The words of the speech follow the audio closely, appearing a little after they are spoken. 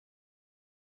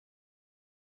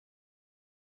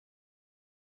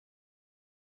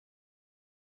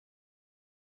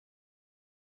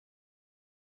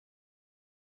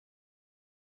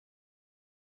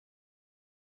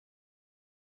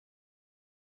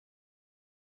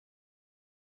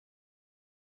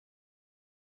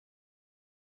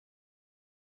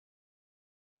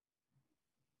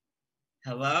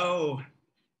Hello,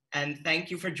 and thank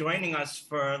you for joining us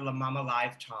for MaMa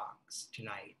LiveTalks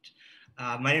tonight.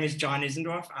 My name is John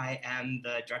Isendorf. I am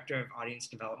the Director of Audience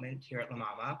Development here at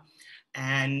MaMa.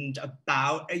 And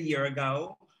about a year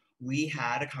ago, we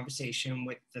had a conversation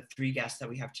with the three guests that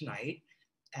we have tonight.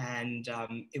 And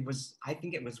I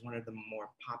think it was one of the more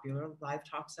popular live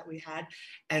talks that we had.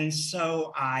 And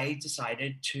so I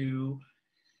decided to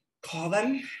call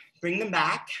them, bring them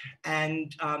back,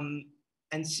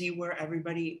 and see where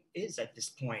everybody is at this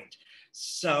point.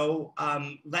 So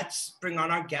let's bring on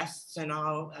our guests and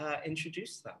I'll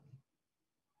introduce them.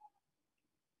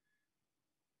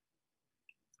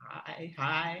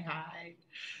 Hi.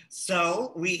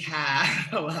 So we have,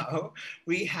 hello,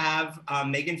 we have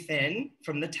Meghan Finn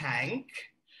from The Tank.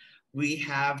 We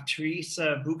have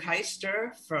Theresa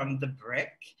Buchheister from The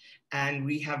Brick. And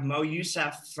we have Moe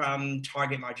Yousuf from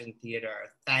Target Margin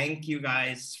Theater. Thank you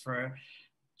guys for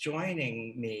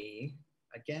joining me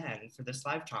again for this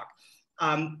live talk.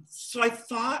 So I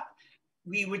thought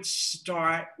we would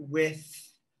start with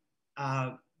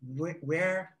what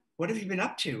have you been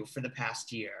up to for the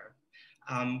past year?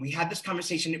 We had this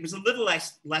conversation, it was a little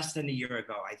less than a year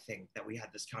ago, I think, that we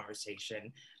had this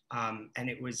conversation.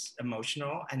 And it was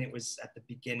emotional, and it was at the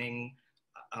beginning,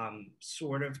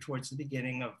 sort of towards the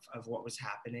beginning of what was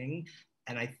happening.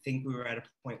 And I think we were at a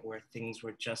point where things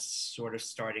were just sort of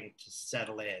starting to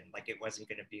settle in, like it wasn't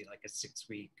going to be like a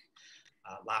 6-week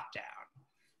lockdown.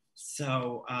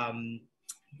 So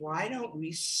why don't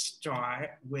we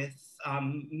start with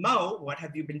Moe? What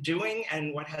have you been doing,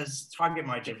 and what has Target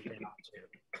Margin been up to?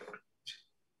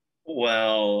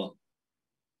 Well,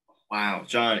 wow,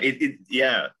 John,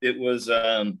 it was,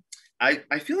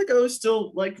 I feel like I was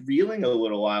still like reeling a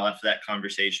little while after that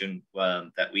conversation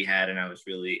that we had, and I was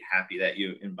really happy that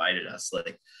you invited us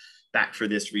like back for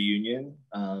this reunion.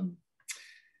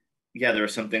 Yeah, there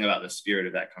was something about the spirit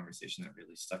of that conversation that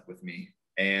really stuck with me.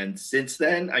 And since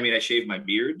then, I mean, I shaved my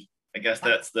beard. I guess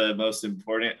that's the most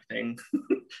important thing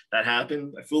that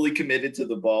happened. I fully committed to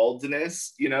the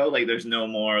baldness, you know, like there's no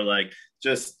more like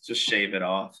just shave it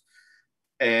off.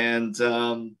 And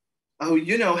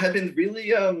have been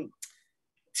really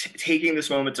taking this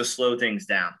moment to slow things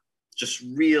down, just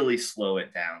really slow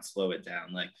it down,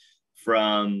 like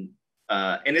from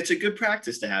and it's a good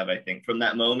practice to have, I think, from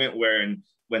that moment when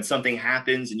something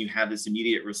happens and you have this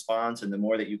immediate response, and the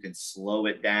more that you can slow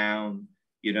it down,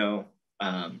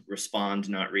 respond,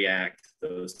 not react,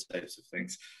 those types of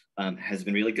things, has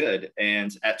been really good.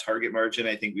 And at Target Margin,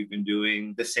 I think we've been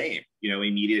doing the same,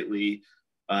 immediately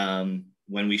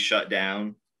when we shut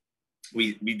down,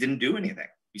 we didn't do anything.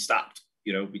 We stopped,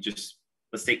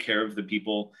 let's take care of the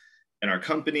people in our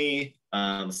company.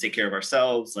 Let's take care of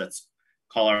ourselves. Let's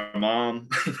call our mom.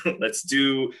 Let's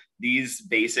do these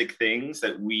basic things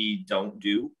that we don't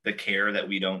do, the care that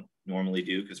we don't normally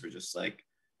do, because we're just like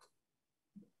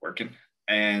working.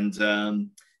 And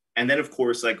then of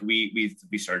course, like we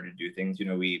started to do things,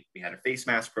 we had a face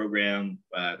mask program,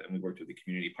 and we worked with a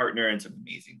community partner and some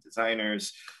amazing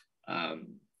designers,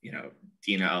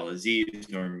 Dina Al-Aziz,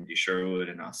 Normandy Sherwood,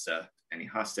 and Asta Annie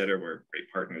Hostetter were great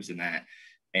partners in that.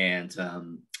 And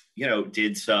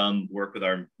did some work with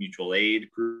our mutual aid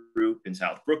group in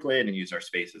South Brooklyn and used our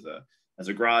space as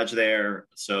a garage there.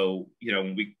 So,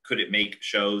 we couldn't make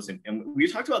shows. And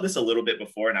we talked about this a little bit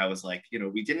before, and I was like,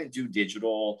 we didn't do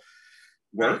digital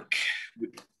work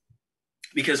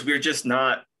because we're just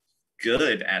not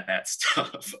good at that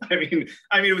stuff. I mean,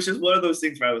 it was just one of those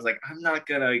things where I was like, I'm not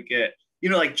gonna get,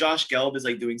 like Josh Gelb is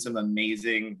like doing some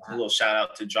amazing, a little shout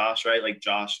out to Josh, right? Like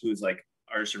Josh, who's like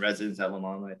artist in residence at La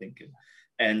Mama, I think.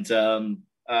 And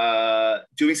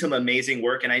doing some amazing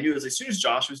work. And I knew as soon as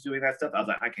Josh was doing that stuff, I was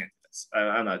like, I can't do this.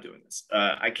 I'm not doing this.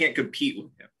 I can't compete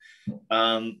with him.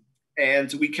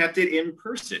 And we kept it in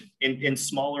person in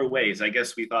smaller ways. I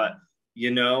guess we thought,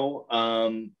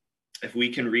 if we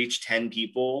can reach 10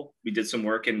 people, we did some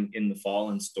work in the fall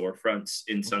in storefronts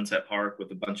in Sunset Park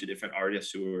with a bunch of different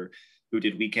artists who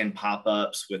did weekend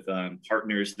pop-ups with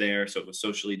partners there. So it was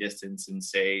socially distanced and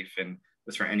safe, and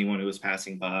was for anyone who was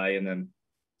passing by. And then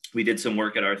we did some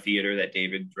work at our theater that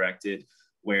David directed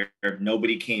where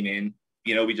nobody came in.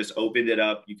 We just opened it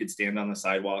up. You could stand on the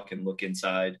sidewalk and look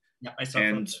inside. Yeah, I saw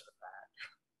and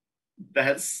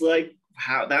that's like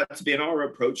how that's been our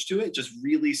approach to it. Just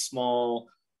really small,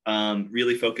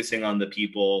 really focusing on the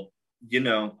people,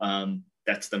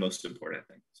 that's the most important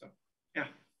thing. So, yeah.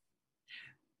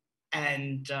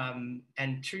 And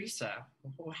Theresa,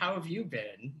 how have you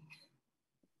been?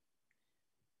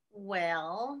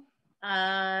 Well,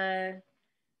 I've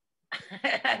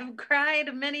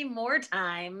cried many more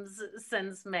times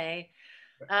since May.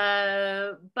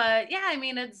 But yeah, I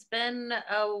mean, it's been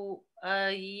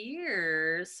a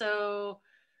year. So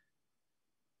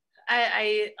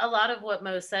a lot of what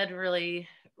Mo said really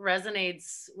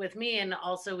resonates with me. And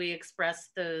also we express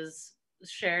those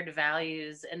shared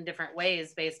values in different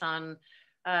ways based on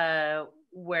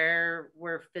where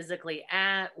we're physically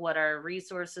at, what our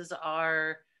resources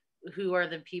are, who are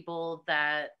the people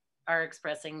that are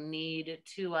expressing need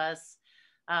to us.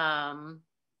 Um,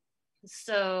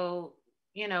 so,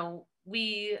 you know,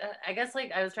 I guess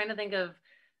like I was trying to think of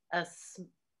a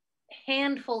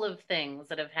handful of things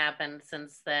that have happened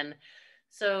since then.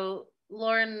 So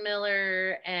Lauren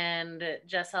Miller and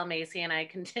Jess Almacy and I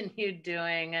continued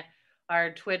doing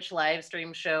our Twitch live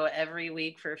stream show every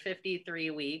week for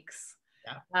 53 weeks,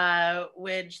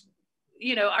 which,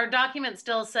 you know, our document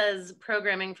still says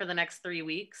programming for the next 3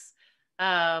 weeks,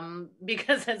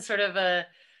 because it's sort of a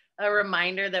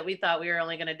reminder that we thought we were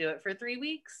only going to do it for 3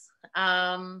 weeks.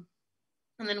 And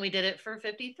then we did it for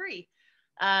 53.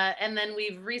 And then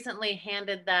we've recently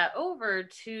handed that over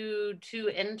to 2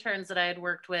 interns that I had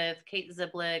worked with, Kate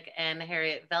Ziblick and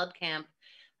Harriet Veldkamp.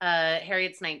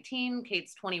 Harriet's 19,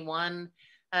 Kate's 21.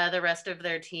 The rest of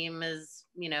their team is,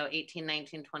 you know, 18,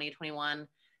 19, 20, 21.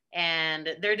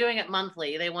 And they're doing it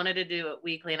monthly. They wanted to do it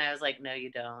weekly. And I was like, no,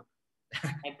 you don't.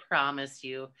 I promise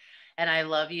you. And I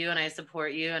love you and I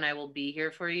support you and I will be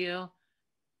here for you.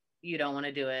 You don't want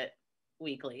to do it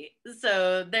weekly.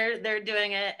 So they're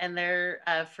doing it, and their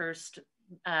first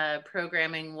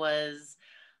programming was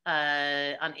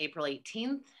on April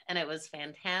 18th, and it was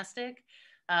fantastic.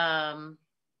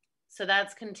 So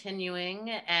that's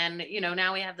continuing, and you know,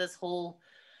 now we have this whole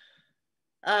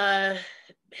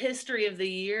history of the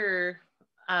year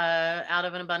out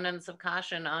of an abundance of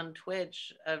caution on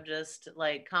Twitch of just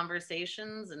like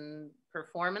conversations and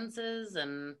performances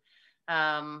and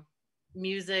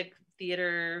music,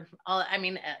 theater, I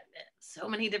mean, so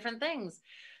many different things.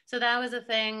 So that was a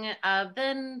thing.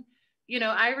 Then, you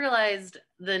know, I realized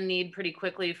the need pretty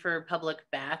quickly for public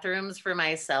bathrooms for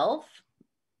myself.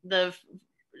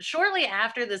 Shortly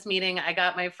after this meeting, I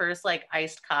got my first like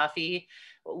iced coffee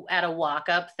at a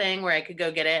walk-up thing where I could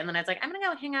go get it. And then I was like, I'm gonna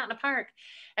go hang out in a park.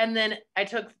 And then I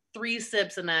took 3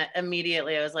 sips and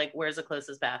immediately I was like, where's the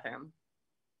closest bathroom?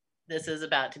 This is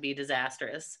about to be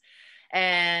disastrous.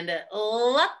 And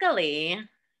luckily,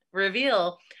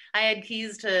 reveal, I had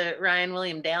keys to Ryan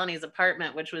William Downey's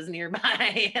apartment, which was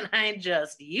nearby, and I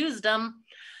just used them.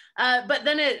 But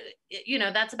then you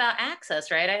know, that's about access,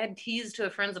 right? I had keys to a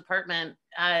friend's apartment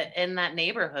in that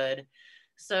neighborhood.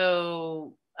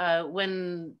 So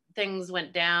when things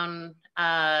went down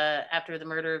after the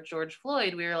murder of George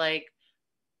Floyd, we were like,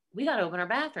 we got to open our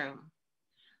bathroom.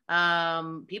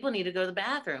 People need to go to the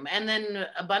bathroom. And then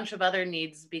a bunch of other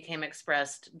needs became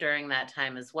expressed during that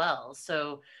time as well.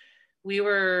 So we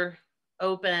were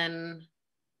open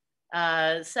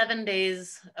 7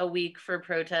 days a week for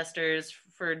protesters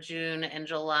for June and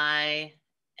July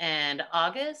and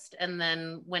August, and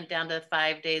then went down to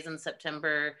 5 days in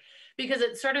September because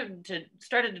it started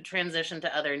to transition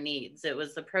to other needs. It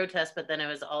was the protest, but then it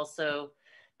was also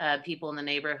people in the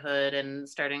neighborhood and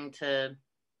starting to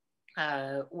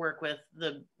work with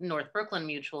the North Brooklyn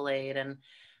Mutual Aid and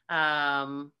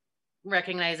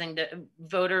recognizing the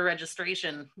voter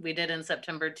registration we did in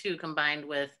September too, combined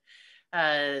with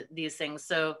these things.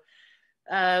 So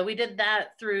we did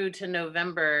that through to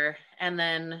November, and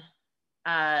then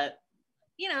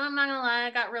you know, I'm not gonna lie, I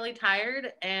got really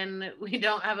tired, and we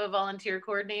don't have a volunteer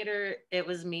coordinator. It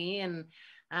was me,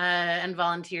 and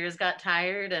volunteers got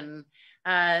tired, and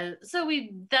so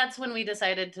that's when we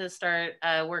decided to start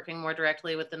working more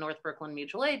directly with the North Brooklyn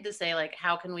Mutual Aid to say, like,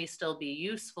 how can we still be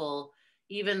useful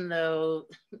even though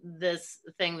this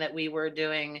thing that we were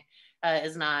doing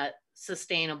is not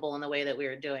sustainable in the way that we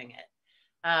were doing it.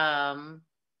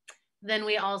 Then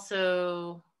we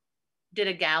also did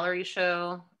a gallery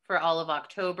show for all of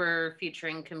October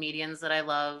featuring comedians that I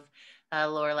love,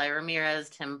 Lorelai Ramirez,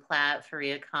 Tim Platt,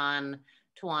 Faria Khan,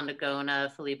 Tawanda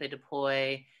Gona, Felipe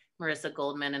DuPoy, Marissa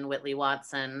Goldman, and Whitley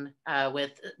Watson,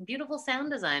 with beautiful sound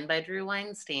design by Drew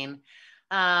Weinstein.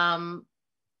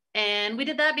 And we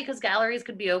did that because galleries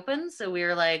could be open. So we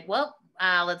were like, well,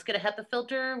 let's get a HEPA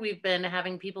filter. We've been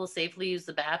having people safely use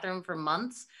the bathroom for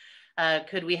months.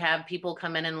 Could we have people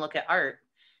come in and look at art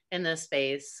in this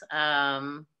space?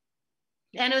 And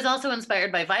it was also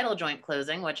inspired by Vital Joint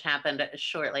closing, which happened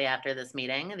shortly after this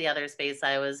meeting. The other space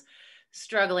I was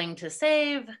struggling to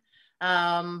save.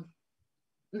 That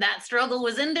struggle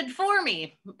was ended for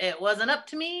me. It wasn't up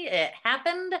to me. It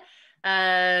happened.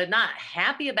 Not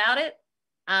happy about it,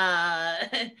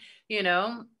 you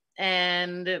know,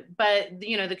 But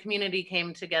you know, the community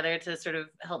came together to sort of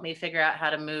help me figure out how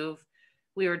to move.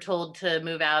 We were told to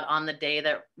move out on the day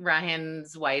that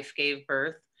Ryan's wife gave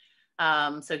birth.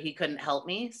 So he couldn't help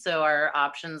me. So our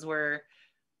options were,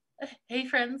 hey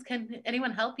friends, can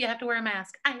anyone help? You have to wear a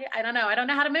mask. I don't know. I don't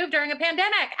know how to move during a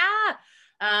pandemic.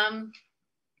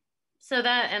 So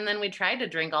that, and then we tried to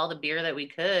drink all the beer that we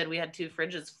could. We had 2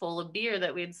 fridges full of beer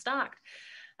that we had stocked.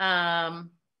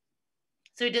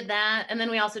 So we did that. And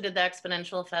then we also did the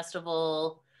Exponential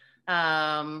Festival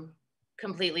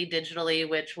completely digitally,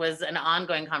 which was an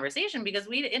ongoing conversation because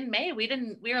in May, we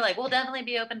were like, we'll definitely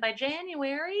be open by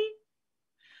January.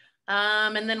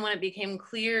 And then when it became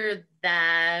clear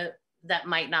that that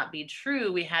might not be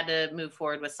true, we had to move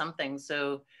forward with something.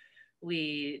 So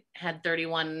we had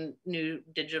 31 new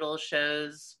digital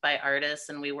shows by artists,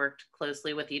 and we worked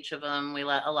closely with each of them. We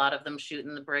let a lot of them shoot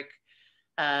in the brick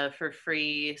for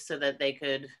free so that they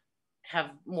could have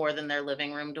more than their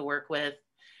living room to work with.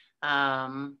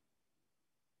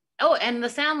 Oh, and the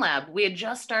Sound Lab. We had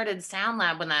just started Sound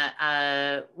Lab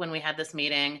when we had this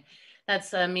meeting.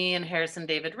 That's me and Harrison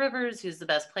David Rivers, who's the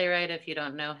best playwright. If you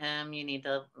don't know him, you need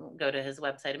to go to his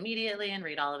website immediately and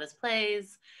read all of his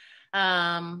plays.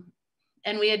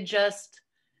 And we had just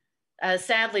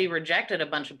sadly rejected a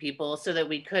bunch of people so that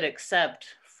we could accept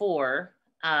 4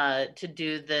 to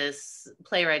do this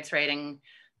playwrights writing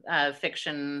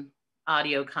fiction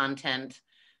audio content.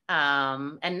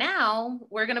 And now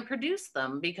we're going to produce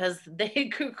them because they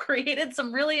created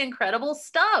some really incredible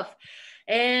stuff.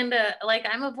 And like,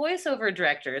 I'm a voiceover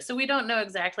director, so we don't know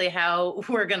exactly how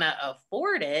we're going to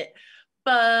afford it.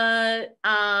 But,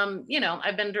 you know,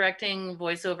 I've been directing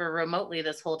voiceover remotely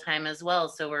this whole time as well.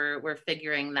 So we're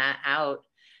figuring that out.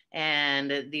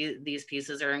 And these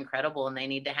pieces are incredible and they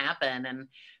need to happen.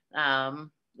 And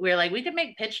we're like, we could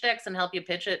make pitch decks and help you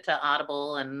pitch it to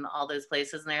Audible and all those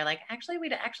places. And they're like, actually,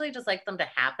 we'd actually just like them to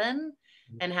happen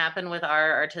and happen with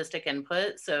our artistic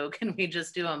input. So can we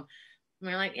just do them? And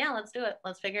we're like, yeah, let's do it.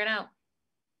 Let's figure it out.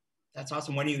 That's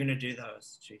awesome. When are you going to do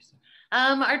those, Theresa?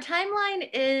 Our timeline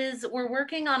is we're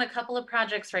working on a couple of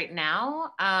projects right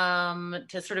now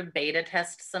to sort of beta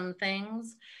test some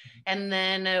things. And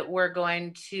then we're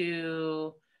going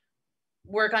to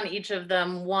work on each of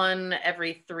them 1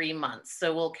 every 3 months.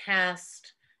 So we'll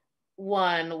cast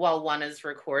 1 while 1 is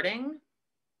recording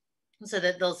so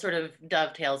that they'll sort of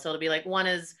dovetail. So it'll be like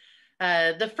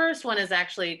the first one is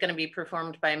actually going to be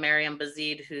performed by Mariam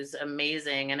Bazid, who's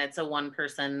amazing. And it's a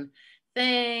 1-person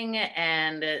thing,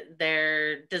 and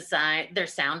their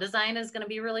sound design is going to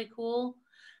be really cool.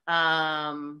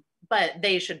 But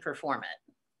they should perform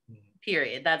it,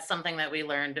 period. That's something that we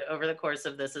learned over the course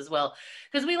of this as well,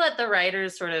 because we let the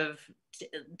writers sort of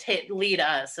lead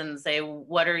us and say,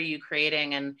 what are you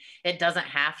creating? And it doesn't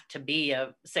have to be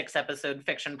a 6-episode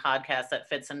fiction podcast that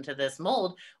fits into this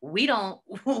mold. We don't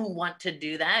want to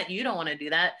do that. You don't want to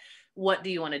do that. What do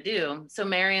you want to do? So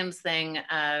Miriam's thing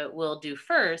we'll do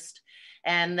first.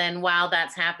 And then while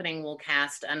that's happening, we'll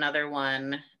cast another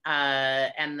one.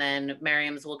 And then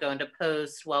Miriam's will go into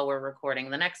post while we're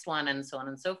recording the next one, and so on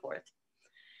and so forth.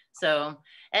 So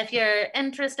if you're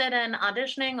interested in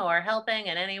auditioning or helping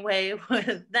in any way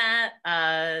with that,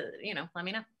 you know, let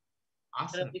me know.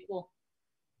 Awesome. That'd be cool.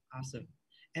 Awesome.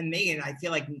 And Meghan, I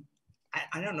feel like,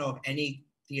 I don't know of any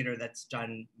theater that's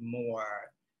done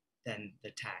more than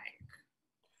the Tag.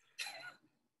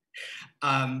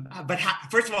 But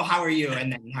first of all, how are you?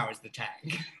 And then how is the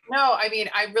Tag? No, I mean,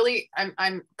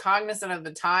 I'm cognizant of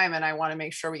the time, and I want to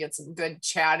make sure we get some good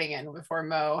chatting in before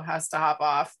Moe has to hop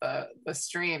off the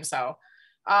stream. So,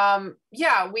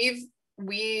 yeah, we've,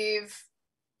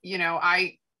 you know,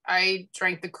 I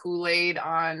drank the Kool-Aid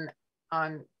on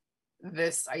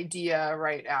this idea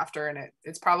right after, and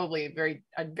it's probably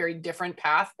a very different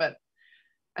path, but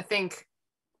I think,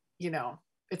 you know,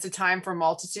 it's a time for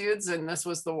multitudes, and this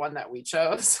was the one that we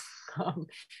chose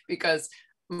because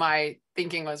my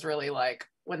thinking was really like,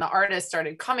 when the artists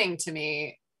started coming to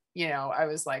me, you know, I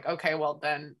was like, okay, well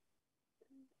then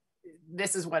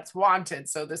this is what's wanted.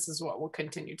 So this is what we'll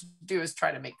continue to do, is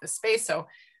try to make this space. So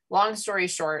long story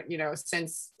short, you know,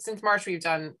 since March, we've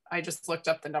done, I just looked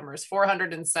up the numbers,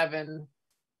 407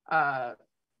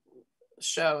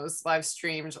 shows, live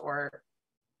streams, or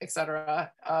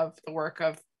etc. of the work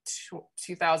of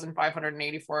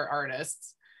 2,584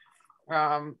 artists.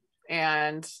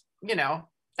 And, you know,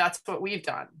 that's what we've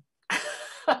done.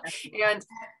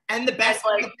 and the best,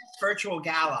 like, virtual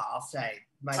gala, I'll say.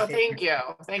 Thank you.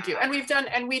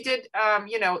 And we did,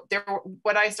 you know,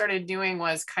 what I started doing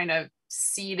was kind of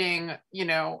seeding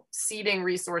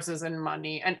resources and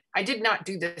money. And I did not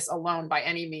do this alone by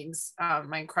any means.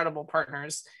 My incredible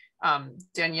partners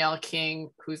Danielle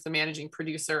King, who's the managing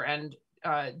producer, and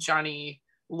Johnny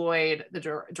Lloyd,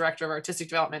 the director of artistic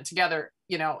development, together,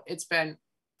 you know,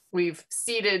 we've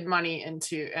seeded money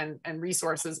into and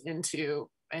resources into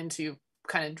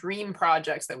kind of dream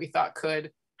projects that we thought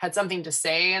had something to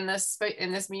say in this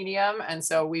medium. And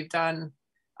so we've done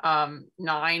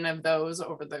 9 of those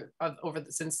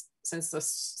since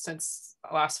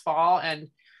last fall, and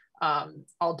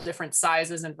all different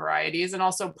sizes and varieties, and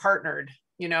also partnered.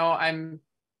 You know, I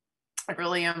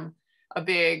really am a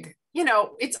big, you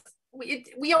know,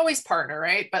 we always partner,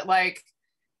 right? But like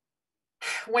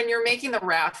when you're making the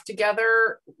raft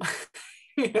together,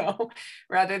 you know,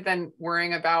 rather than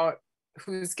worrying about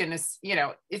who's gonna, you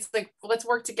know, it's like, let's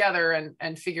work together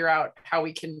and figure out how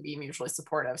we can be mutually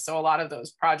supportive. So a lot of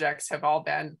those projects have all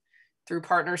been through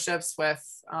partnerships with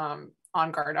On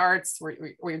Guard Arts.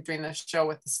 We're doing this show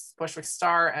with the Bushwick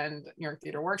Star and New York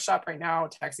Theater Workshop right now,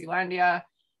 Taxilandia,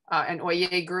 and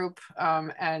Oye Group,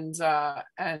 and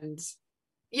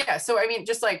yeah. So I mean,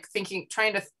 just like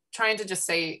trying to just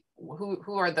say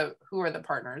who are the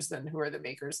partners and who are the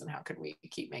makers, and how can we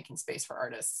keep making space for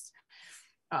artists.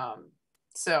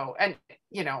 So, and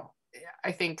you know,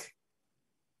 I think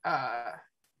I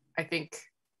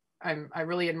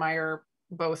really admire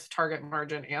both Target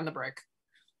Margin and the Brick,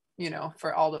 you know,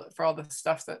 for all the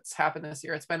stuff that's happened this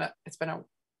year. It's been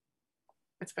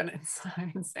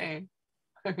insane.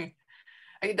 I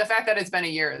mean, the fact that it's been a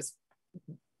year is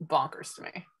bonkers to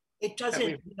me. It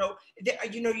doesn't,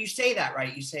 you know, you say that,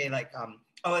 right? You say like,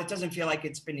 oh, it doesn't feel like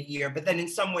it's been a year, but then in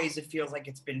some ways it feels like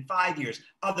it's been 5 years,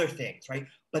 other things, right?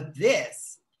 But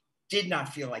this did not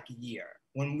feel like a year.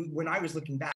 When I was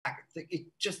looking back, it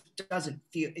just doesn't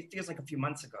feel, it feels like a few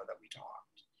months ago that we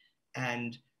talked.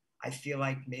 And I feel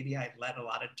like maybe I let a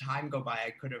lot of time go by.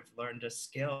 I could have learned a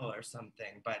skill or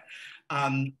something, but.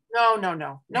 No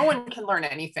one can learn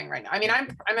anything right now. I mean,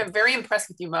 I'm very impressed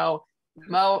with you, Moe.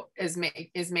 Moe is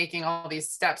making all these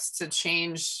steps to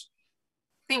change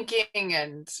thinking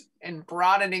and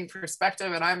broadening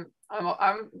perspective, and I'm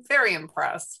very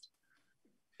impressed.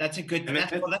 That's a good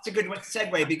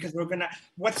segue, because we're gonna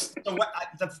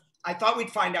I thought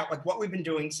we'd find out like what we've been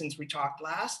doing since we talked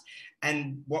last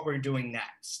and what we're doing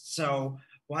next. So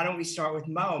why don't we start with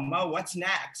Moe? Moe, what's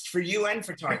next for you and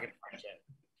for Target Market?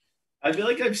 I feel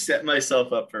like I've set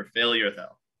myself up for failure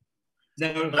though.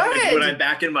 Like when I'm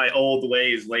back in my old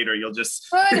ways later, you'll just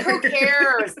good. Who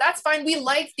cares? That's fine. We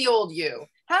like the old you.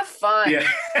 Have fun. Yeah.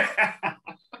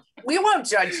 We won't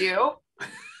judge you.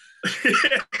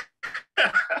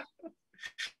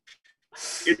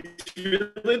 It's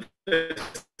really the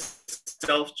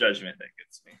self-judgment that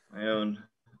gets me. My own.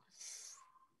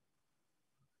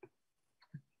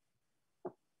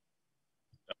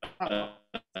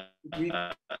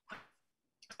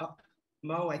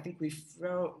 Moe, I think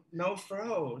Moe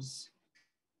froze.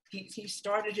 He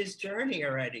started his journey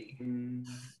already.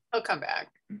 He'll come back.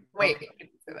 Wait,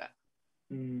 for that.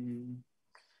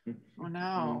 Oh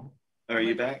no. Are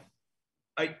you back?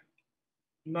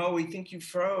 Moe, we think you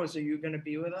froze. Are you going to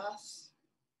be with us?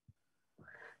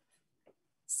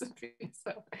 So,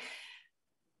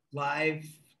 Live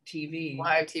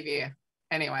TV.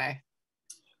 Anyway.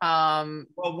 Well,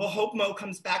 we'll hope Moe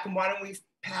comes back, and why don't we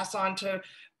pass on to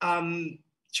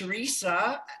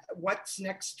Theresa? What's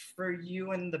next for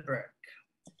you and the Brick?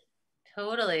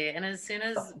 Totally. And as soon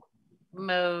as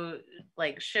Moe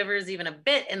like shivers even a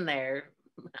bit in there,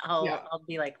 I'll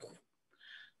be like,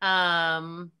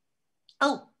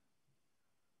 oh,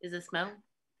 is this Moe?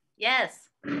 Yes.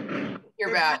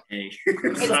 You're back. Hey.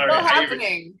 It's Sorry, still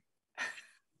happening.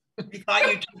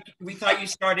 We thought you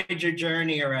started your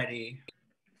journey already.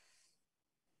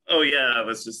 Oh yeah, I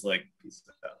was just like, peace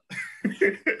out.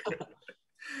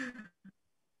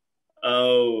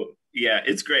 Oh yeah,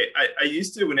 it's great. I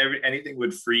used to, whenever anything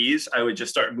would freeze, I would just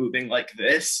start moving like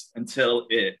this until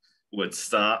it would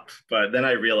stop. But then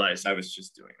I realized I was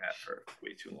just doing that for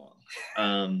way too long.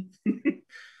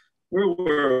 Where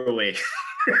were we?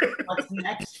 What's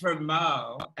next for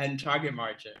Moe and Target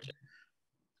Market?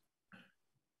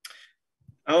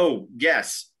 Oh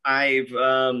yes, I've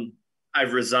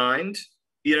resigned.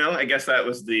 You know, I guess that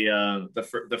was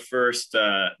the first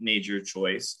major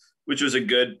choice, which was a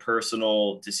good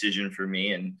personal decision for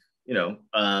me. And you know,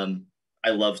 I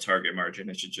love Target Margin.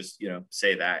 I should just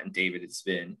say that. And David, it's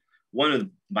been one of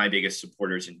my biggest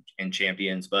supporters and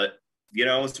champions. But you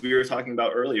know, as we were talking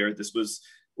about earlier, this was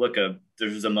there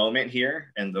was a moment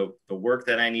here, and the work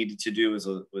that I needed to do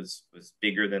was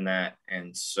bigger than that,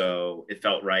 and so it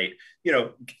felt right. You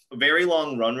know, a very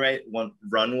long runway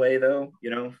though. You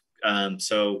know,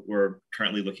 so we're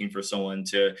currently looking for someone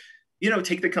to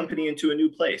take the company into a new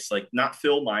place, like not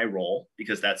fill my role,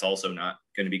 because that's also not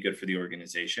going to be good for the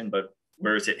organization, but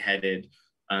where is it headed?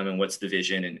 And what's the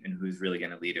vision, and who's really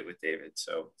going to lead it with David.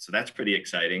 So that's pretty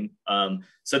exciting.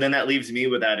 So then that leaves me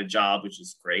without a job, which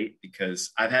is great,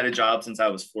 because I've had a job since I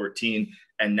was 14,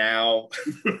 and now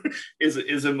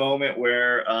is a moment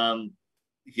where, I'm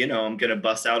going to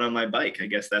bust out on my bike. I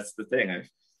guess that's the thing. I've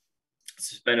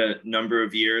spent a number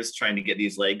of years trying to get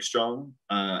these legs strong.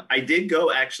 I did go,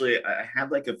 actually, I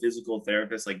had like a physical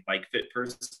therapist, like bike fit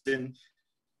person,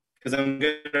 because I'm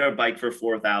gonna bike for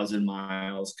 4,000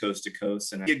 miles coast to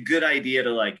coast, and it's a good idea to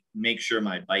like make sure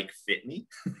my bike fit me.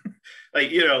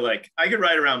 Like, like I could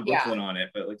ride around Brooklyn on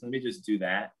it, but like, let me just do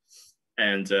that.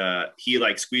 And he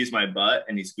like squeezed my butt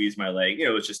and he squeezed my leg. It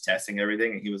was just testing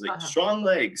everything, and he was like, strong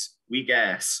legs, weak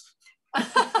ass.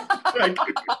 Like,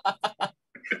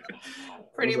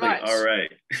 pretty much. Like, all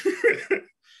right.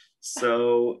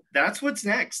 So that's what's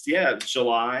next. Yeah,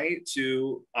 July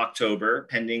to October,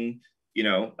 pending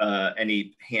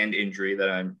any hand injury that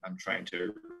I'm trying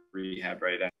to rehab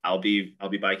right now. I'll be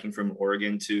biking from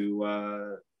Oregon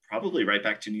to probably right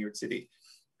back to New York City,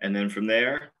 and then from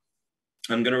there,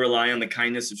 I'm gonna rely on the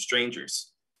kindness of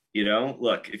strangers.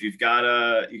 Look, if you got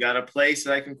a place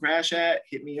that I can crash at,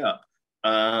 hit me up.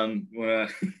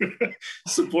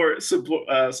 Support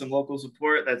some local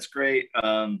support. That's great.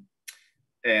 And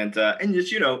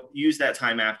just use that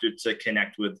time after to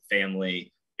connect with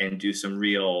family and do some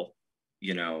real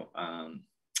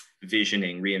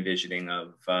re-envisioning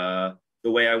of the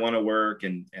way I want to work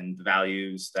and the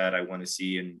values that I want to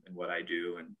see in what I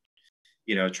do, and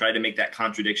try to make that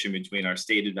contradiction between our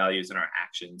stated values and our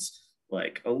actions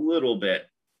like a little bit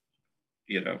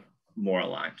more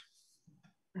aligned.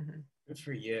 Good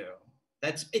for you.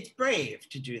 It's brave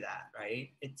to do that,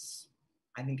 right?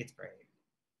 I think it's brave.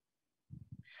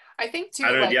 I think too.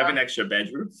 I don't know, do you have an extra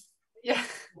bedroom? Yeah.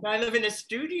 I live in a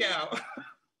studio.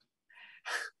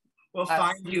 We'll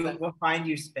find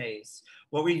you space.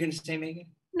 What were you going to say, Megan?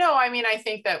 No, I mean, I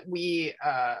think that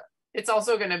it's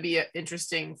also going to be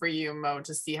interesting for you, Mo,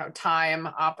 to see how time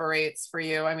operates for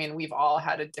you. I mean, we've all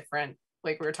had a different,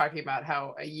 like we were talking about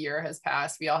how a year has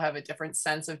passed. We all have a different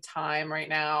sense of time right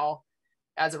now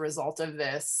as a result of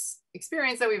this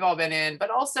experience that we've all been in, but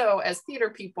also as theater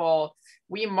people,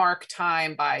 we mark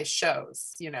time by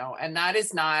shows, and that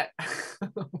is not,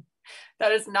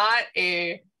 that is not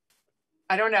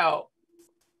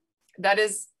that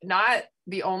is not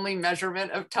the only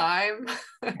measurement of time.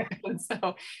 And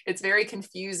so it's very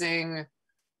confusing.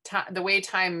 The way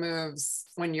time moves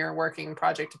when you're working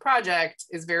project to project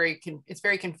is it's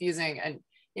very confusing. And,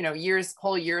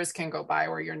 whole years can go by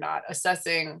where you're not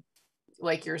assessing,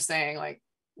 like you're saying, like,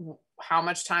 how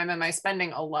much time am I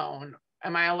spending alone?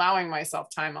 Am I allowing myself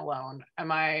time alone?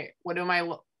 What am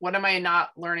I not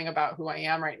learning about who I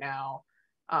am right now?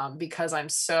 Because I'm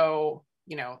so,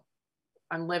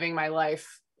 I'm living my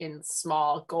life in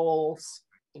small goals,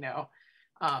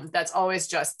 that's always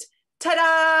just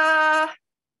ta-da,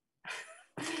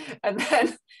 and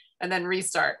then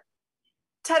restart,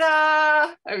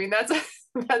 ta-da. I mean,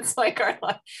 that's like our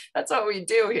life. That's what we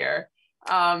do here.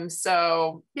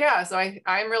 So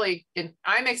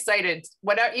I'm excited.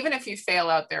 Even if you fail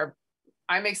out there,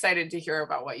 I'm excited to hear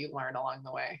about what you learn along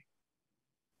the way.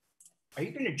 Are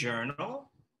you going to journal?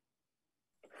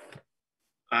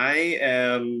 I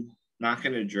am not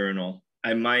going to journal.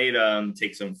 I might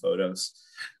take some photos.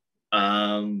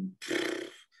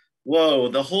 Whoa,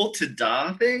 the whole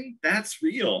ta-da thing, that's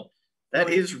real. That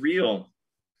is real.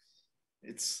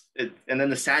 And then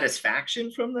the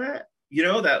satisfaction from that,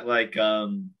 that like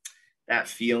that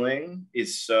feeling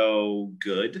is so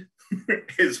good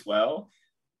as well.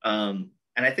 And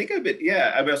I think I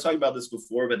was talking about this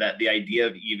before, but that the idea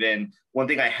of even one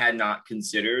thing I had not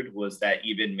considered was that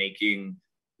even making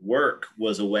work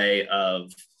was a way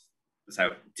of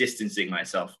distancing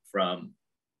myself from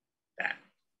that.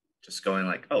 Just going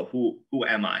like, oh, who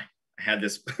am I? I had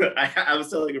this, I was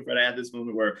telling a friend, I had this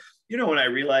moment where, when I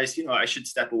realized, I should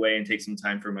step away and take some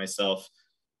time for myself,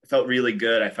 I felt really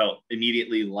good. I felt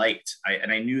immediately liked.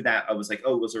 And I knew that I was like,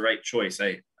 oh, it was the right choice.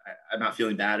 I'm not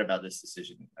feeling bad about this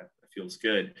decision. It feels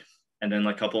good. And then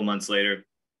like a couple of months later,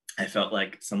 I felt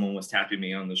like someone was tapping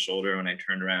me on the shoulder. When I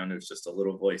turned around, it was just a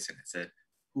little voice, and it said,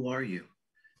 "Who are you?"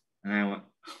 And I went,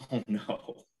 "Oh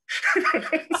no."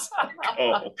 It's like,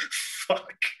 oh,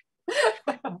 fuck.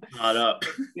 Not up.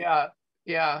 Yeah.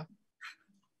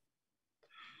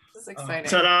 This is exciting.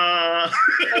 Ta-da!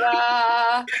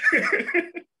 Ta-da!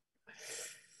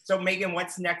 So Megan,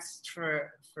 what's next for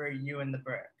you in the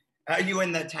brick? You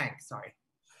in the tank, sorry.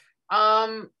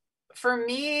 For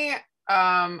me,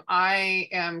 I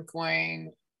am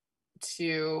going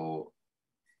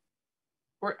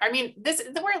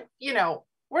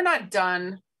we're not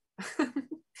done.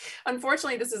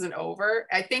 Unfortunately, this isn't over.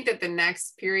 I think that the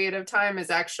next period of time is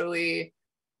actually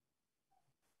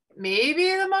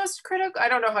maybe the most critical. I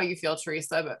don't know how you feel,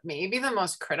 Theresa, but maybe the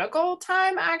most critical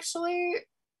time actually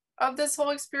of this whole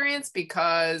experience,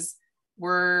 because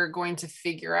we're going to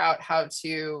figure out how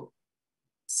to,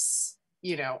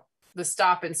 the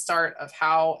stop and start of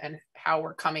how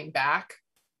we're coming back.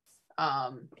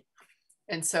 And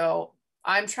so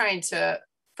I'm trying to,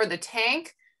 for the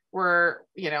tank,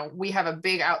 we have a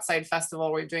big outside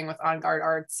festival we're doing with On Guard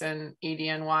Arts and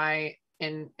ADNY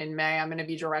in May. I'm going to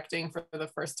be directing for the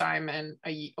first time in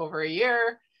over a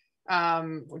year,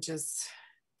 which is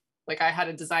like, I had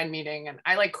a design meeting and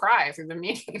I like cry through the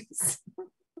meetings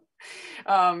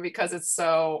because it's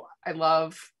so,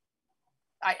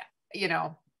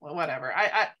 whatever.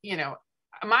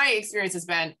 My experience has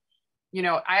been,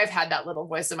 I've had that little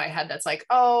voice in my head that's like,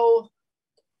 oh,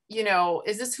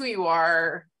 is this who you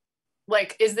are?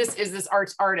 Like, is this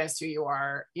artist who you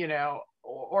are,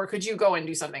 or could you go and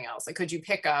do something else? Like, could you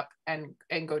pick up and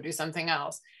go do something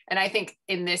else? And I think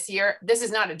in this year, this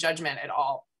is not a judgment at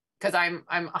all, because I'm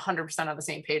 100% on the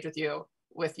same page with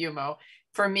you, Moe.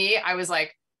 For me, I was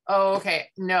like, oh, okay,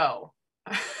 no.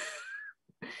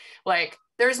 Like,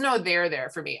 there's no there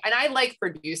for me. And I like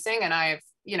producing, and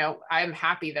I'm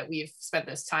happy that we've spent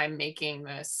this time making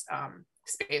this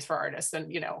space for artists.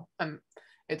 And,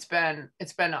 it's been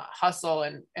a hustle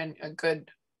and a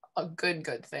good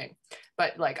thing.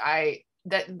 But like,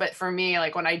 but for me,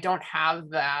 like, when I don't have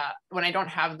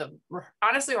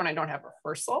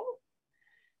rehearsal,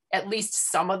 at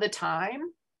least some of the time,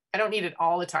 I don't need it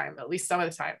all the time, but at least some of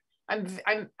the time,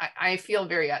 I feel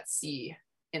very at sea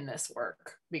in this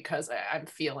work, because I'm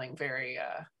feeling very,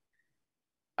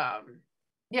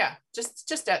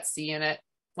 just at sea in it.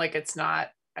 Like, it's not,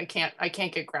 I can't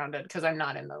get grounded because I'm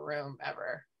not in the room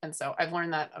ever. And so I've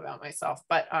learned that about myself.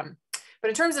 But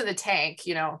in terms of the tank,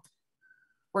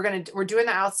 we're doing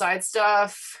the outside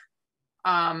stuff.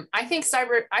 I think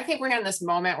we're in this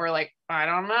moment where, like, I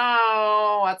don't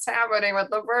know what's happening with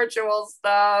the virtual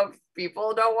stuff.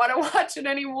 People don't want to watch it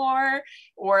anymore.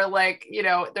 Or like,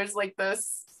 there's like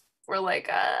this, we're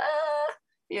like,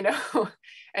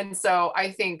 and so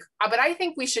I think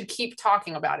we should keep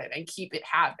talking about it and keep it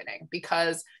happening,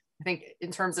 because I think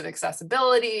in terms of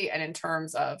accessibility and in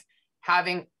terms of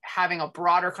having a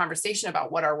broader conversation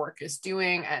about what our work is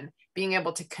doing and being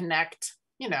able to connect,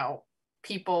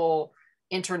 people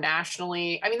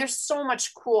internationally. I mean, there's so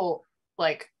much cool,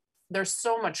 like, there's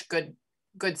so much good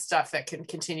stuff that can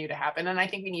continue to happen. And I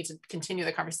think we need to continue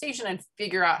the conversation and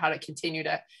figure out how to continue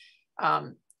to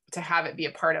have it be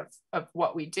a part of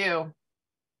what we do.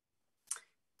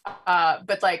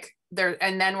 But like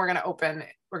and then we're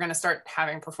going to start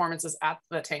having performances at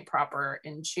the tank proper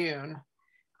in June.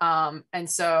 And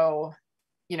so,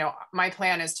 my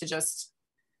plan is to just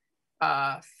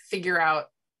figure out,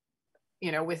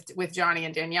 with Johnny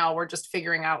and Danielle, we're just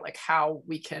figuring out like how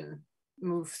we can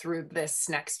move through this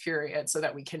next period so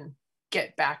that we can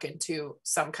get back into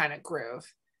some kind of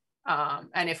groove.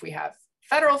 And if we have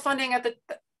federal funding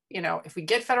if we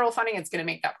get federal funding, it's going to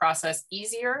make that process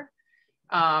easier.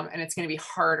 And it's going to be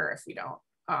harder if we don't.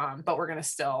 But we're going to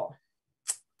still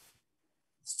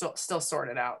sort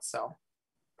it out. So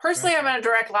personally, I'm going to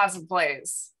direct lots of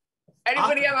plays.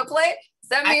 Anybody have a play?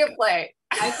 Send me a play.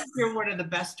 I think you're one of the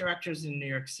best directors in New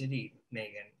York City,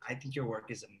 Meghan. I think your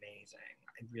work is amazing.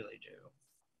 I really do.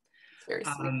 Very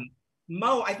sweet.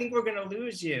 Moe, I think we're going to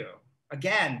lose you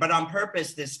again, but on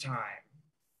purpose this time.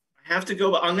 I have to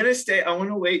go, but I'm going to stay. I want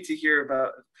to wait to hear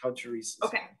about how Theresa.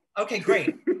 Okay,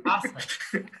 great. Awesome.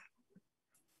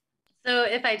 So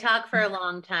if I talk for a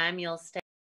long time, you'll stay.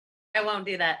 I won't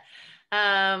do that.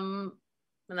 And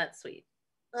that's sweet.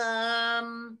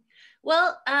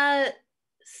 Well,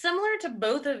 similar to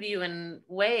both of you in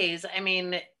ways. I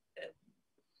mean,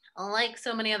 like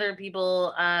so many other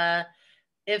people,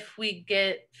 if we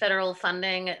get federal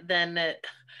funding, then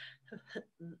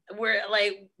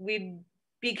we'd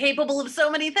be capable of so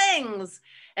many things.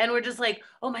 And we're just like,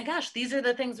 oh my gosh, these are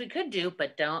the things we could do,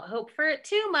 but don't hope for it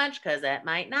too much because that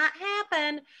might not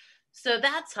happen. So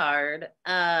that's hard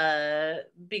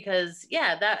because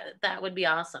that would be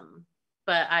awesome.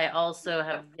 But I also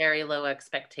have very low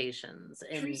expectations.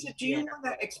 Theresa, do you want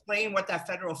to explain what that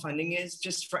federal funding is,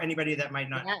 just for anybody that might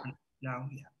not know?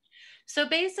 Yeah. So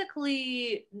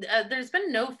basically, there's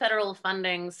been no federal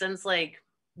funding since like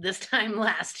this time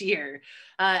last year,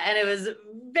 and it was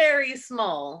very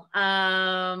small.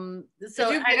 So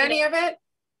did you get any of it?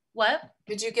 What?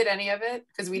 Did you get any of it?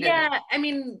 Because we Yeah, didn't. I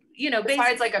mean, you know,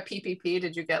 Besides like a PPP,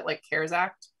 did you get like CARES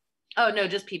Act? Oh no,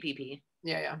 just PPP.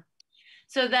 Yeah.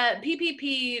 So that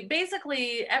PPP,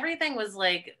 basically everything was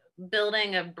like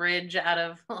building a bridge out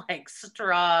of like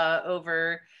straw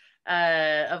over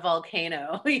a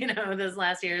volcano, you know, this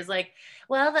last year is like,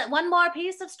 well, that one more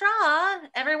piece of straw,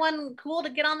 everyone cool to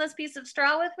get on this piece of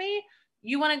straw with me?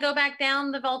 You want to go back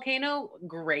down the volcano?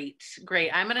 Great.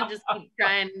 I'm going to just keep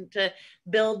trying to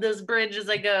build this bridge as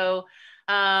I go.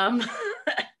 And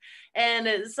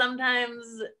sometimes,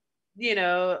 you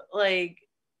know, like,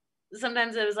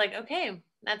 sometimes it was like, okay,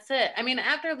 that's it. I mean,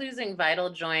 after losing Vital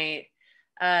Joint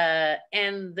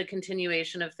and the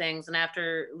continuation of things, and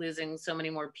after losing so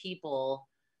many more people,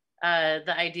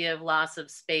 the idea of loss of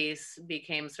space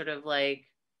became sort of like,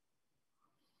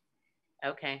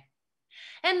 okay.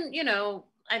 And, you know,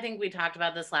 I think we talked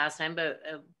about this last time, but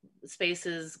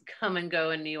spaces come and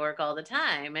go in New York all the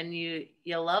time, and you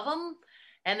love them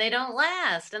and they don't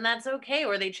last, and that's okay.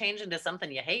 Or they change into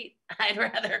something you hate. I'd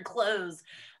rather close.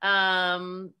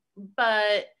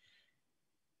 But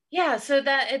yeah, so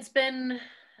that it's been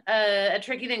a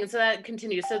tricky thing. So that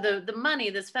continues. So the money,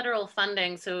 this federal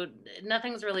funding, so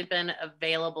nothing's really been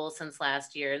available since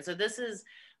last year. And so this is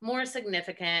more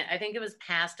significant. I think it was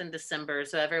passed in December.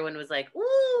 So everyone was like,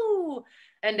 ooh.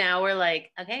 And now we're like,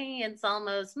 okay, it's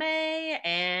almost May.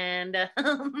 And that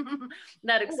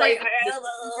excitement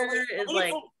is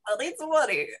like, I need some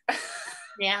money.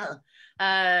 Yeah.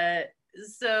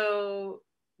 So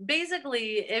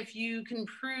basically, if you can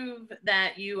prove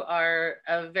that you are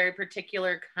a very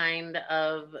particular kind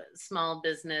of small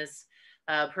business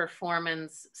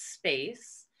performance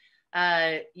space,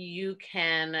 you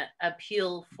can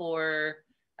appeal for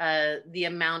the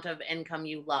amount of income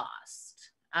you lost.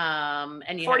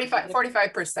 And you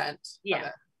 45%.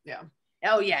 Yeah. Yeah.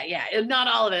 Oh yeah. Not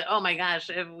all of it. Oh my gosh.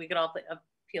 If we could all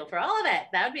appeal for all of it,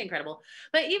 that would be incredible.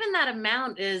 But even that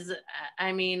amount is,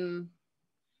 I mean,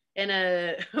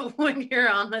 when you're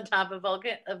on the top of a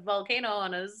volcano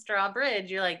on a straw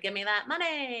bridge, you're like, give me that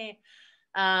money.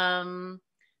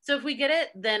 So if we get it,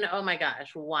 then, oh my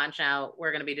gosh, watch out.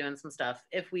 We're going to be doing some stuff.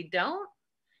 If we don't,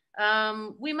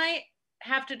 we might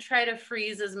have to try to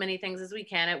freeze as many things as we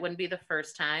can. It wouldn't be the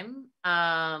first time.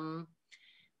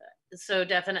 So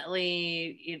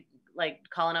definitely like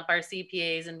calling up our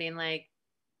CPAs and being like,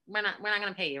 we're not going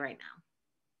to pay you right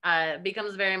now. It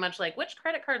becomes very much like, which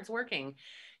credit card's working,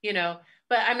 you know,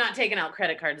 but I'm not taking out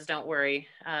credit cards. Don't worry,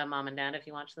 mom and dad, if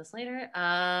you watch this later.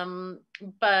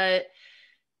 But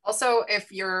also,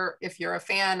 if you're a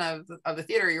fan of the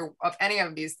theater, of any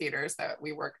of these theaters that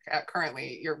we work at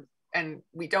currently, and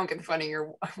we don't get the funding,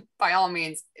 you're by all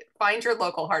means find your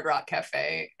local Hard Rock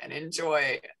Cafe and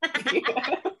enjoy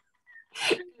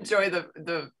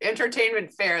the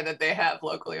entertainment fare that they have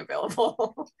locally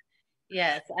available.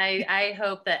 Yes, I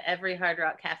hope that every Hard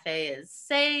Rock Cafe is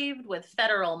saved with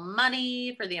federal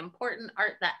money for the important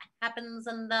art that happens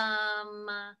in them.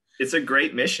 It's a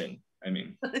great mission. I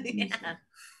mean, yeah,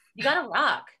 you gotta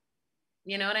rock.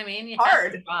 You know what I mean? You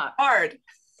hard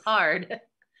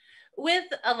with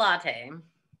a latte.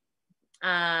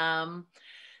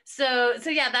 So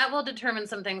yeah, that will determine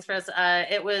some things for us.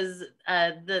 It was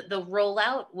the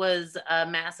rollout was a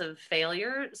massive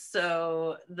failure.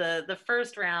 So the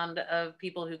first round of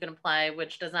people who can apply,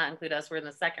 which does not include us, we're in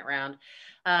the second round,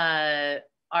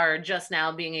 are just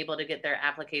now being able to get their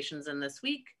applications in this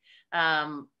week.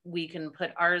 We can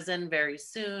put ours in very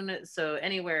soon. So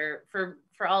anywhere for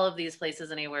all of these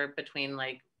places, anywhere between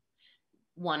like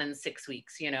 1 and 6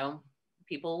 weeks, you know,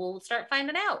 people will start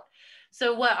finding out.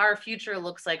 So what our future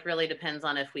looks like really depends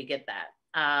on if we get that.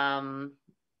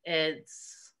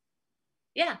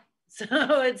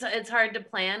 So it's hard to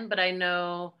plan, but I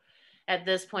know at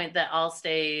this point that I'll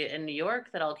stay in New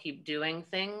York, that I'll keep doing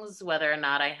things, whether or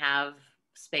not I have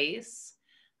space.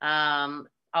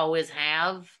 Always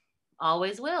have,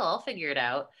 always will, I'll figure it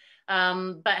out.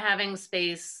 But having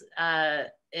space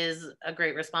is a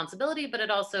great responsibility, but it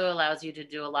also allows you to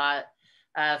do a lot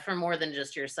for more than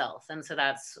just yourself. And so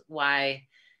that's why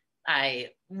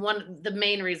the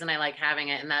main reason I like having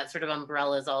it, and that sort of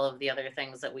umbrellas all of the other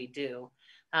things that we do.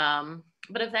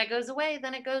 But if that goes away,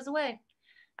 then it goes away.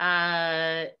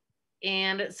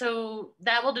 And so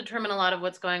that will determine a lot of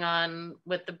what's going on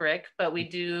with the brick, but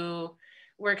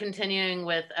we're continuing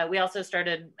with, we also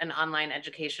started an online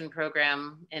education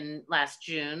program in last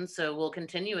June. So we'll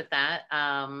continue with that.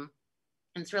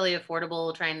 It's really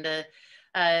affordable, trying to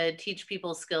teach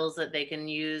people skills that they can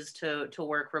use to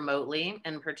work remotely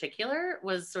in particular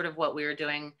was sort of what we were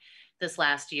doing this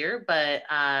last year. But,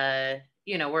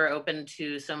 you know, we're open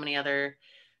to so many other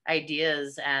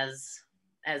ideas as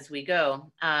as we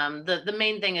go. The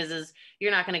main thing is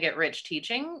you're not going to get rich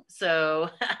teaching. So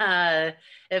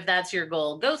if that's your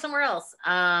goal, go somewhere else.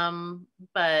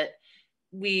 But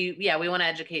we want to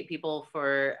educate people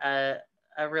for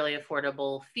a really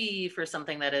affordable fee for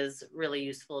something that is really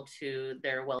useful to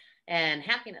their well and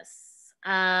happiness.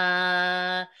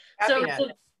 So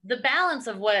the balance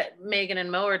of what Megan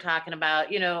and Moe are talking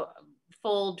about, you know,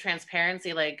 full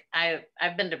transparency, like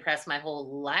I've been depressed my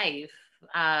whole life.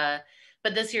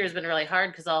 But this year has been really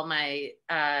hard because all my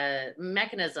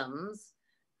mechanisms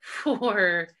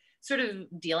for sort of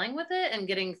dealing with it and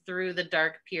getting through the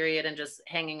dark period and just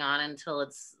hanging on until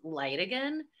it's light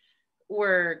again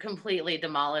were completely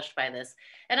demolished by this.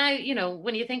 And I, you know,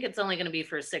 when you think it's only going to be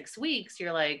for 6 weeks,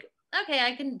 you're like, okay,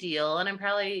 I can deal. And I'm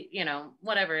probably, you know,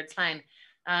 whatever, it's fine.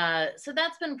 So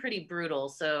that's been pretty brutal.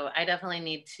 So I definitely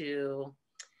need to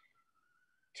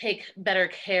take better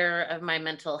care of my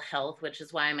mental health, which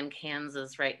is why I'm in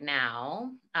Kansas right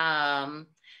now. And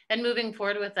moving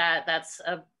forward with that, that's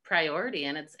a priority.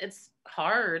 And it's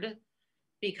hard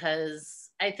because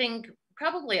I think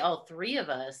probably all three of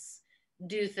us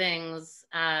do things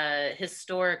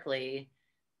historically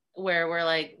where we're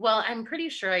like, well, I'm pretty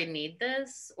sure I need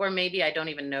this, or maybe I don't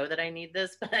even know that I need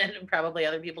this, but probably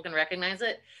other people can recognize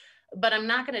it. But I'm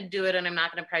not going to do it, and I'm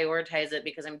not going to prioritize it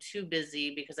because I'm too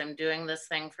busy, because I'm doing this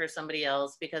thing for somebody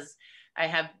else, because I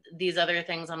have these other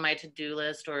things on my to-do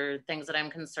list or things that I'm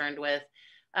concerned with.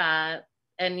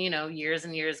 And, you know, years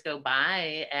and years go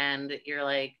by and you're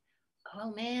like,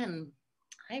 oh man,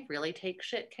 I really take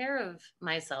shit care of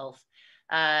myself.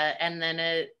 And then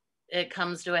it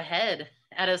comes to a head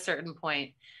at a certain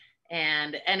point.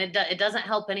 And it doesn't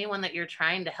help anyone that you're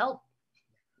trying to help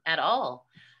at all.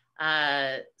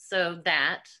 So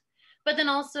that, but then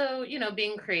also, you know,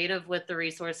 being creative with the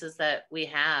resources that we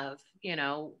have, you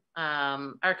know,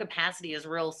 our capacity is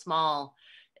real small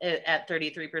at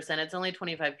 33%. It's only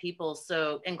 25 people.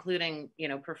 So including, you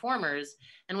know, performers,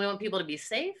 and we want people to be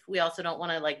safe. We also don't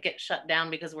want to like get shut down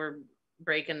because we're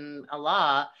breaking a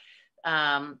law.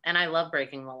 And I love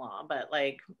breaking the law, but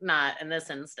like not in this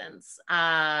instance.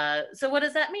 So what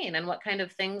does that mean? And what kind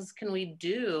of things can we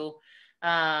do?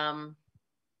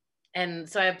 And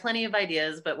so I have plenty of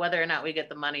ideas, but whether or not we get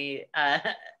the money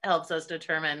helps us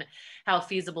determine how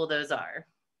feasible those are.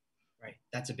 Right,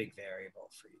 that's a big variable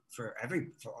for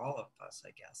all of us, I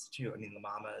guess, too. I mean,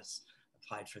 LaMama has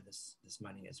applied for this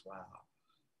money as well.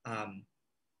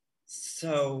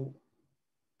 So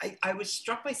I was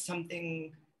struck by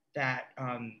something that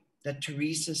that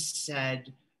Theresa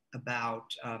said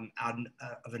about out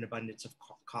of an abundance of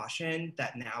caution,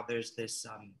 that now there's this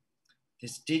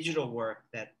this digital work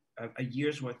that a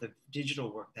year's worth of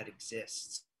digital work that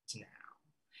exists now,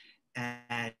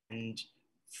 and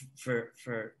for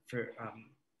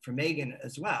Meghan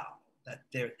as well, that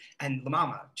there, and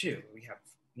LaMama too. We have,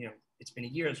 you know, it's been a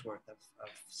year's worth of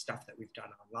stuff that we've done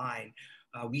online.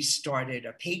 We started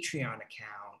a Patreon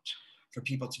account for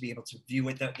people to be able to view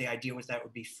it. The idea was that it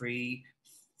would be free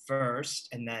first,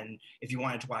 and then if you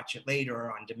wanted to watch it later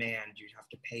or on demand, you'd have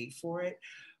to pay for it.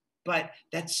 But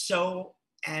that's so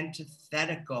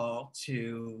antithetical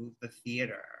to the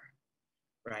theater,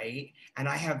 right? And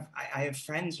I have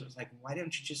friends who was like, why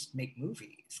don't you just make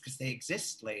movies? Because they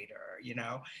exist later, you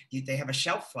know, they have a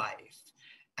shelf life.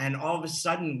 And all of a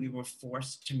sudden we were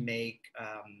forced to make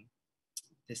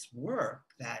this work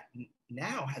that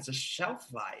now has a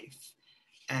shelf life.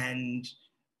 And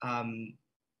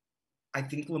I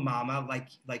think LaMama,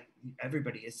 like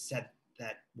everybody has said,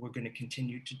 that we're going to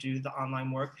continue to do the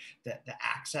online work, that the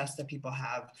access that people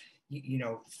have, you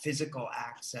know, physical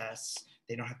access.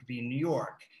 They don't have to be in New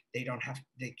York. They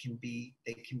can be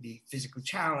physically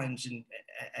challenged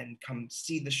and come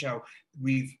see the show.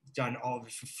 We've done all of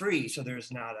it for free, so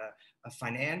there's not a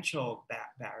financial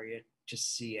barrier to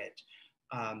see it.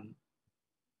 I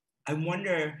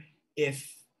wonder if,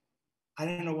 I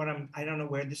don't know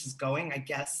where this is going. I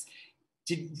guess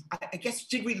did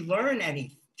we learn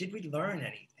anything? Did we learn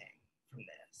anything from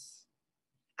this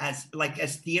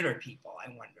as theater people? I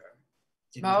wonder.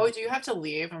 Moe, do you have to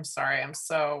leave? I'm sorry. I'm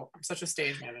such a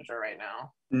stage manager right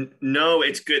now. No,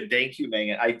 it's good. Thank you,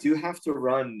 Megan. I do have to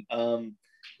run.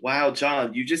 Wow,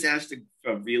 John, you just asked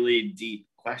a really deep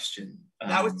question.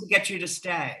 That was to get you to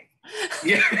stay.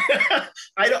 Yeah,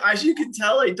 I don't. As you can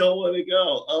tell, I don't want to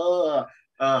go.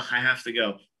 I have to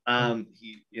go.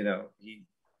 He,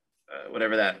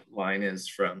 whatever that line is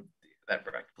from that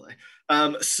Brecht play.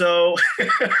 So,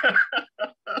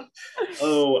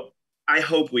 I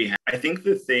hope we have. I think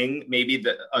the thing maybe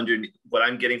that under what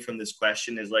I'm getting from this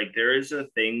question is like there is a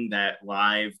thing that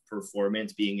live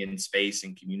performance, being in space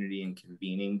and community and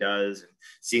convening does, and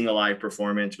seeing a live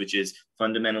performance, which is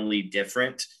fundamentally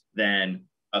different than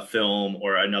a film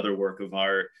or another work of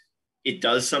art. It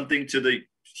does something to the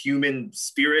human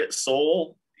spirit,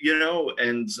 soul, you know,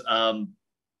 and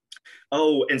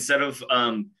instead of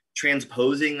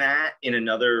transposing that in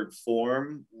another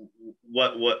form,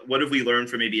 what have we learned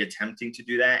from maybe attempting to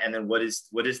do that, and then what is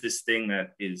this thing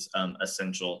that is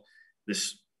essential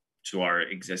to our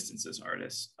existence as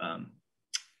artists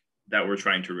that we're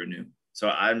trying to renew? So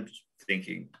I'm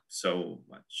thinking so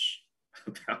much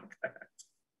about that.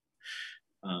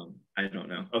 I don't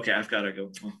know. Okay, I've got to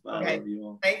go. Okay. Love you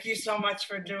all. Thank you so much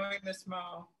for doing this,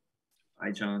 Mo.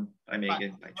 Bye, John. Bye,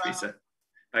 Megan. Bye, Theresa.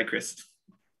 Bye, Chris.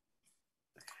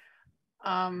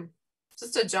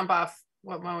 Just to jump off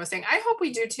what Mo was saying, I hope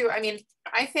we do too. I mean,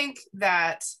 I think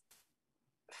that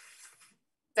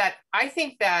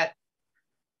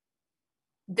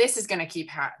this is going to keep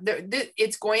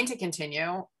it's going to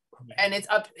continue, and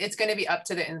it's going to be up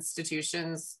to the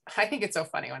institutions. I think it's so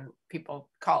funny when people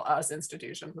call us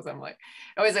institutions, because I'm like,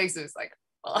 I always like, it's like,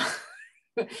 well,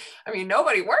 I mean,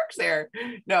 nobody works there.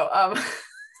 No,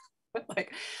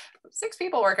 like 6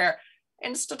 people work here.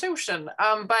 Institution,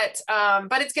 but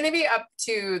it's going to be up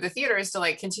to the theaters to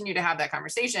like continue to have that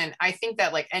conversation. I think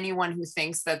that like anyone who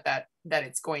thinks that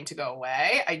it's going to go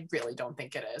away, I really don't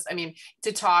think it is. I mean, if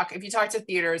you talk to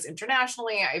theaters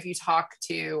internationally, if you talk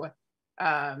to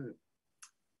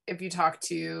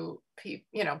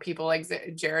people like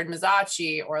Jared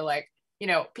Mazzacci, or like, you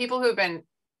know, people who've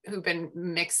been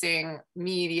mixing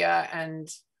media and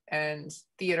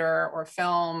theater or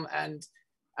film and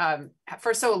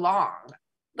for so long,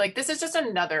 like this is just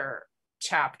another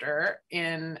chapter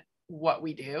in what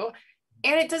we do,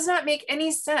 and it does not make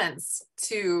any sense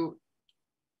to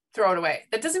throw it away.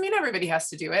 That doesn't mean everybody has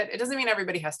to do it. It doesn't mean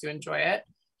everybody has to enjoy it.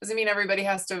 It doesn't mean everybody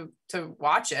has to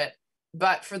watch it.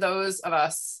 But for those of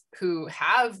us who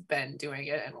have been doing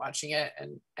it and watching it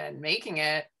and making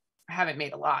it, I haven't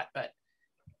made a lot, but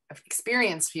I've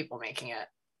experienced people making it.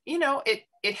 You know,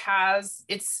 it's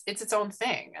its own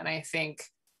thing, and I think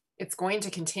it's going to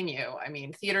continue. I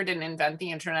mean, theater didn't invent the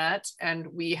internet, and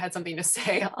we had something to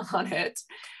say on it.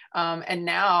 And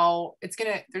now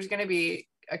there's gonna be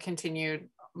a continued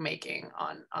making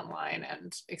online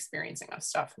and experiencing of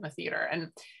stuff in the theater.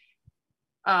 And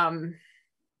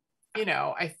you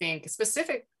know, I think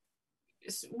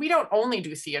we don't only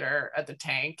do theater at the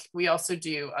Tank. We also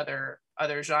do other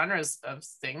genres of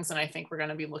things. And I think we're going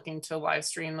to be looking to live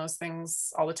stream those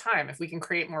things all the time. If we can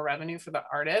create more revenue for the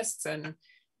artists and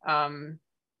I'll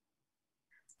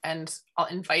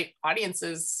invite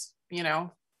audiences, you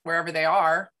know, wherever they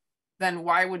are, then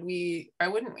why wouldn't we?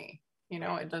 You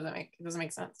know, it doesn't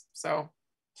make sense. So,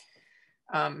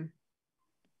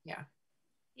 yeah.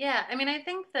 Yeah. I mean, I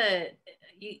think that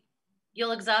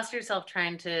you'll exhaust yourself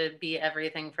trying to be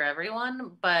everything for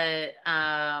everyone, but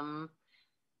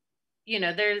you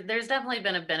know, there's definitely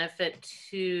been a benefit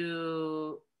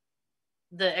to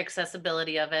the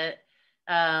accessibility of it.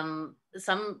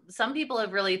 Some people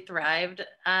have really thrived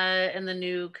in the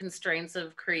new constraints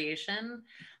of creation.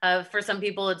 For some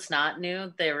people, it's not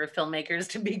new. They were filmmakers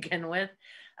to begin with,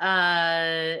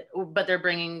 but they're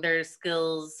bringing their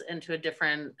skills into a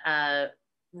different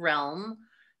realm.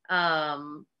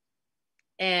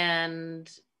 And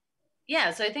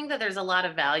yeah, so I think that there's a lot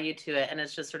of value to it. And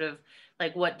it's just sort of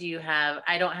like, what do you have?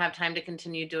 I don't have time to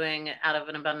continue doing Out of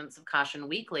an Abundance of Caution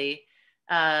weekly,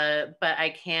 but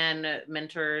I can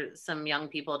mentor some young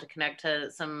people to connect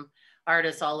to some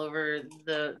artists all over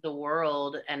the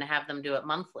world and have them do it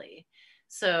monthly.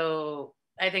 So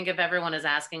I think if everyone is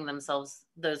asking themselves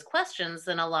those questions,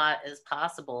 then a lot is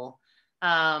possible.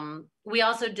 We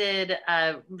also did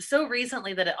so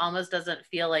recently that it almost doesn't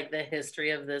feel like the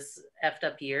history of this effed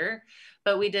up year,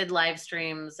 but we did live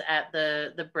streams at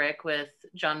the Brick with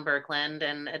John Birkeland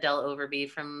and Adele Overby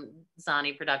from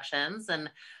Zani Productions, and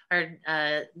our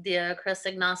Dia Chris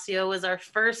Ignacio was our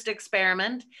first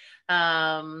experiment,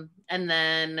 and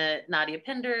then Nadia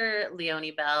Pinder, Leonie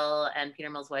Bell, and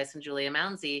Peter Mills Weiss and Julia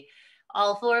Mounsey.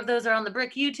 All 4 of those are on the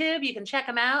Brick YouTube. You can check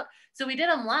them out. So we did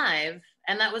them live.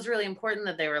 And that was really important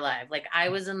that they were live. Like, I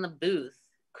was in the booth.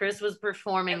 Chris was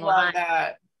performing live.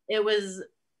 That. It was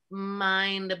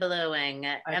mind blowing.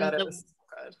 And bet it was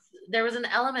good. There was an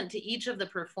element to each of the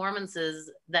performances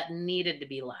that needed to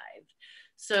be live.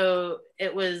 So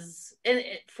it was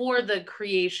for the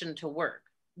creation to work.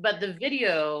 But the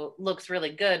video looks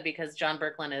really good because John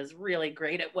Birkeland is really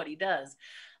great at what he does,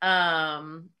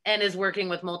 and is working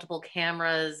with multiple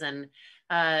cameras and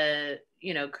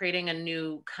you know, creating a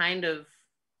new kind of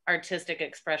artistic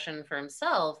expression for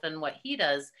himself and what he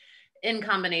does in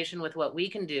combination with what we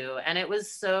can do. And it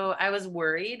was so, I was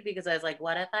worried because I was like,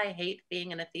 what if I hate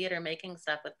being in a theater making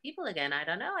stuff with people again? I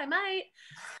don't know, I might.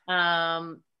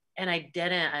 And I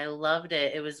didn't. I loved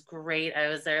it. It was great. I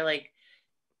was there like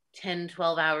 10,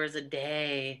 12 hours a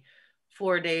day,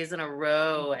 4 days in a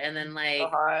row. And then like,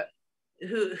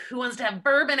 who wants to have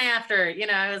bourbon after? You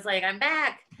know, I was like, I'm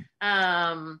back.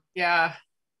 Yeah.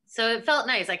 So it felt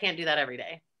nice. I can't do that every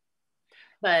day.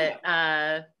 But,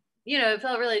 you know, it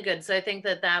felt really good. So I think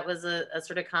that that was a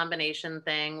sort of combination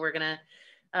thing. We're going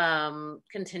to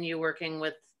continue working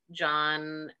with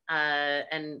John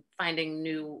and finding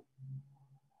new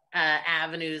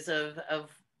avenues of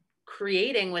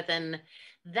creating within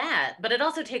that. But it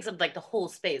also takes up like the whole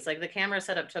space. Like the camera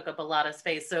setup took up a lot of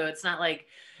space. So it's not like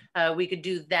we could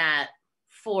do that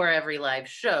for every live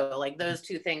show. Like those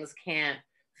two things can't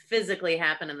physically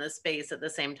happen in the space at the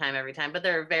same time every time, but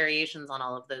there are variations on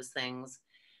all of those things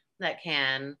that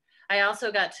can. I also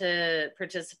got to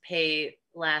participate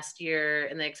last year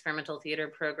in the experimental theater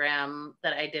program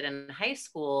that I did in high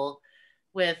school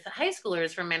with high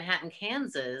schoolers from Manhattan,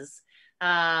 Kansas,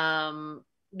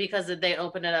 because they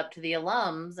opened it up to the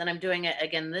alums, and I'm doing it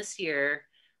again this year.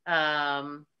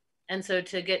 And so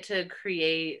to get to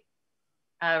create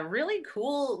really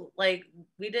cool, like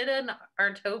we did an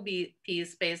Artaud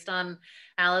piece based on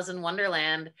Alice in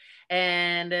Wonderland,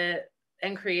 and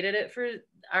created it for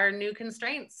our new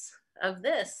constraints of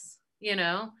this, you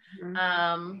know.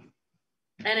 And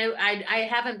I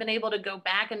haven't been able to go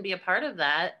back and be a part of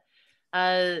that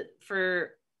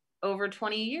for over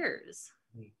 20 years.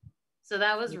 So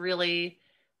that was really,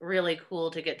 really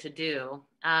cool to get to do.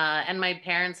 And my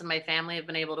parents and my family have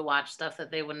been able to watch stuff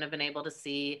that they wouldn't have been able to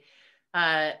see.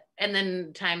 And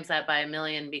then times that by a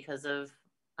million because of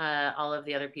all of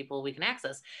the other people we can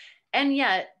access. And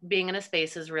yet being in a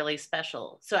space is really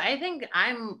special. So I think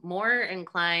I'm more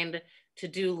inclined to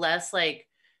do less like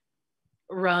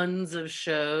runs of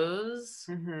shows.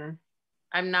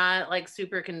 I'm not like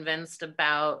super convinced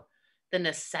about the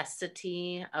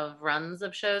necessity of runs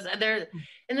of shows. They're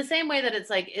in the same way that it's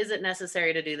like, is it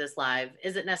necessary to do this live?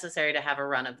 Is it necessary to have a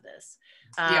run of this?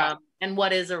 And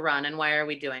what is a run and why are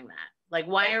we doing that? Like,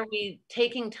 why are we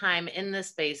taking time in this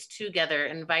space together,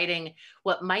 inviting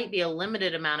what might be a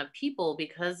limited amount of people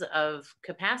because of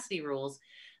capacity rules?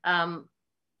 You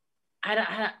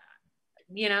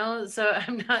know, so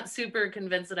I'm not super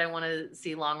convinced that I want to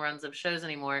see long runs of shows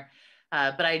anymore.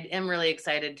 But I am really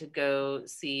excited to go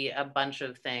see a bunch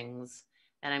of things,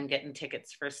 and I'm getting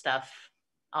tickets for stuff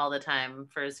all the time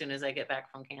for as soon as I get back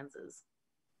from Kansas.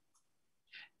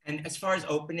 And as far as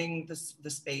opening the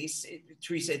space,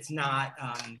 Theresa, it's not,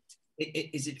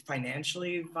 is it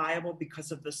financially viable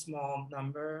because of the small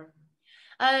number?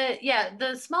 Yeah,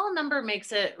 the small number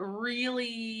makes it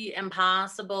really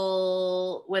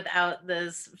impossible without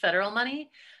this federal money.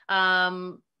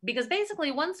 Because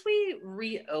basically once we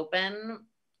reopen,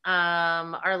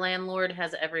 our landlord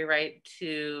has every right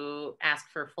to ask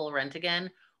for full rent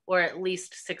again, or at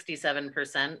least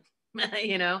 67%,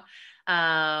 you know,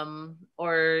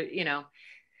 or, you know,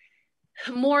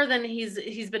 more than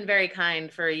he's been very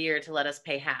kind for a year to let us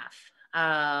pay half.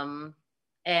 And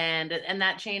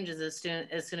that changes as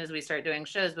soon as we start doing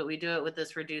shows, but we do it with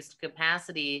this reduced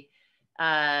capacity.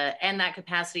 And that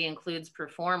capacity includes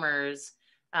performers.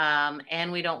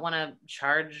 And we don't want to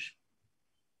charge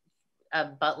a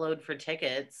buttload for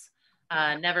tickets.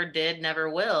 Never did, never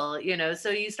will, you know? So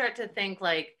you start to think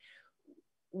like,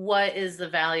 what is the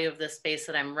value of this space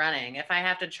that I'm running? If I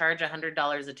have to charge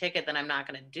 $100 a ticket, then I'm not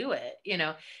going to do it. You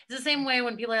know, it's the same way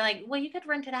when people are like, well, you could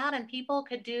rent it out and people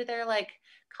could do their like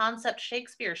concept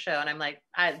Shakespeare show. And I'm like,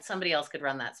 somebody else could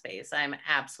run that space. I'm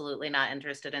absolutely not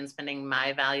interested in spending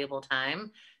my valuable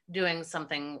time doing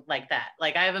something like that.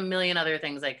 Like I have a million other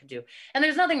things I could do. And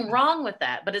there's nothing wrong with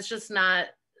that, but it's just not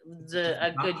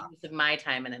a good use of my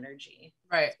time and energy.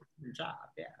 Right. Your job,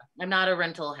 yeah. I'm not a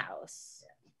rental house.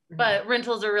 But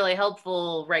rentals are really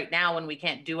helpful right now when we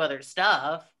can't do other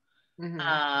stuff.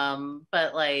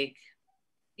 But like,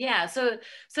 yeah, so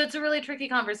it's a really tricky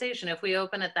conversation. If we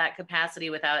open at that capacity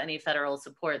without any federal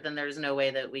support, then there's no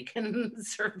way that we can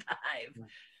survive.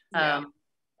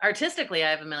 Artistically,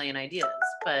 I have a million ideas,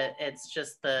 but it's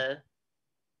just the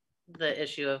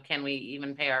issue of, can we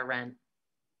even pay our rent?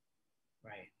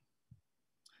 Right.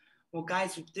 Well,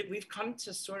 guys, we've come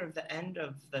to sort of the end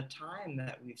of the time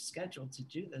that we've scheduled to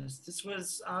do this. This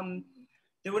was,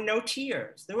 there were no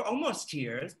tears. There were almost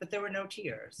tears, but there were no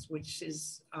tears, which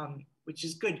is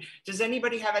good. Does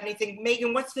anybody have anything?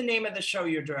 Meghan, what's the name of the show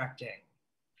you're directing?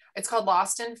 It's called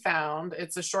Lost and Found.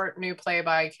 It's a short new play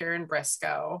by Karen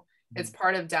Briscoe. It's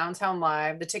part of Downtown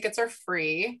Live. The tickets are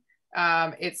free.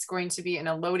 It's going to be in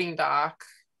a loading dock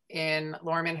in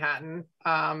Lower Manhattan.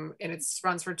 And it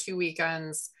runs for 2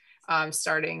 weekends,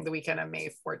 starting the weekend of May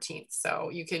 14th. So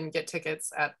you can get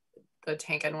tickets at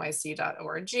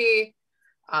thetanknyc.org.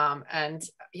 And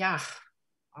yeah.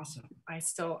 Awesome.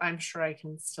 I'm sure I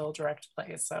can still direct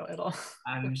plays, so it'll.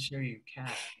 I'm sure you can.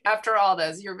 After all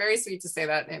this, you're very sweet to say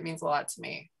that. It means a lot to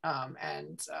me.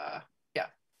 Yeah.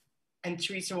 And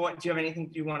Theresa, do you have anything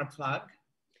you want to plug?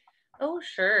 Oh,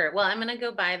 sure. Well, I'm going to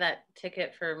go buy that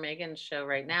ticket for Meghan's show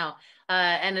right now.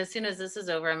 And as soon as this is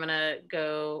over, I'm going to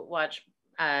go watch,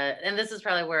 and this is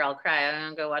probably where I'll cry. I'm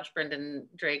going to go watch Brendan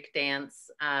Drake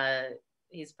dance.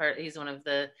 He's one of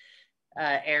the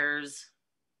heirs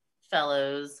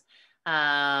fellows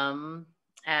at,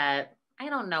 I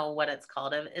don't know what it's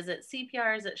called. Is it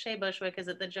CPR? Is it Shea Bushwick? Is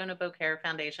it the Jonah Beaucare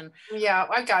Foundation? Yeah,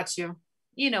 I got you.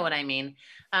 You know what I mean.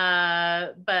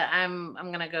 But I'm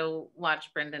gonna go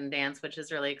watch Brendan dance, which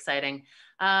is really exciting.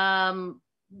 I'm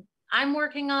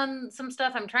working on some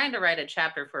stuff. I'm trying to write a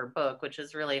chapter for a book, which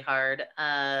is really hard.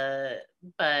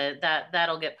 But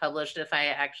that'll get published if I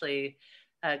actually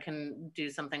can do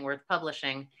something worth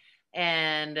publishing.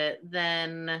 And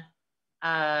then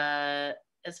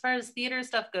as far as theater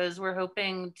stuff goes, Title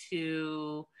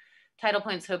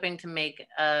Point's hoping to make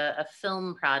a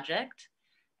film project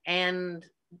and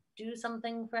do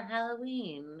something for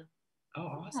Halloween.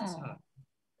 Oh, awesome.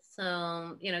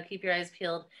 So, keep your eyes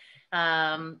peeled.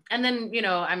 And then,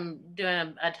 I'm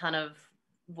doing a ton of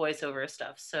voiceover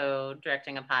stuff. So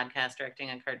directing a podcast, directing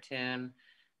a cartoon,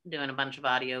 doing a bunch of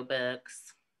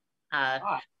audiobooks.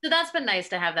 So that's been nice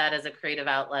to have that as a creative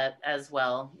outlet as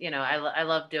well. I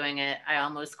love doing it. I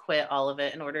almost quit all of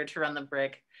it in order to run the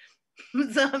brick.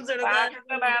 So I'm sort of glad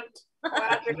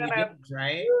you're gonna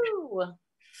right? Woo.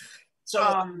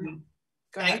 So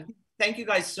thank you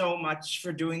guys so much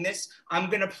for doing this. I'm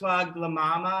gonna plug La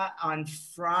Mama on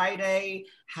Friday.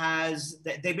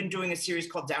 They've been doing a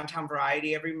series called Downtown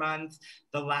Variety every month.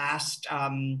 The last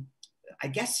I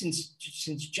guess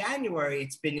since January,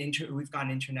 we've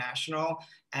gone international,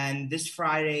 and this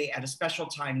Friday at a special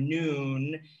time,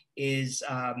 noon, is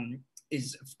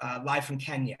live from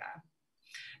Kenya.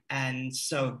 And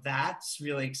so that's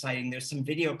really exciting. There's some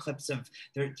video clips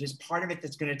there's part of it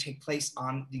that's going to take place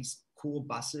on these cool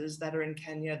buses that are in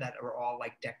Kenya that are all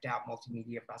like decked out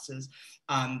multimedia buses.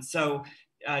 So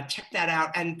check that out.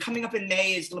 And coming up in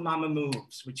May is La Mama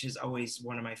Moves, which is always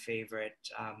one of my favorite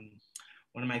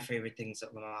things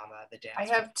at La Mama, the dance. I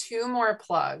have 2 more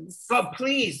plugs. Oh,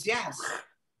 please, yes.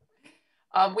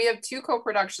 We have 2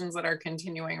 co-productions that are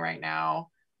continuing right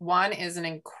now. One is an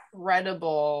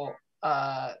incredible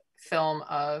film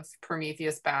of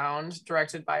Prometheus Bound,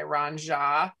 directed by Ron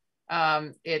Jha.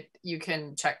 It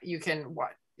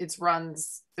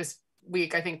runs this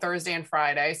week, I think Thursday and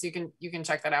Friday, so you can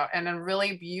check that out. And a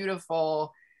really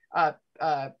beautiful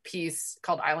piece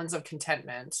called Islands of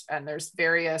Contentment, and there's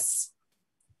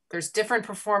different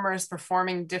performers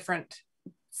performing different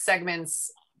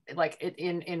segments like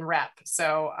in rep.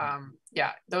 So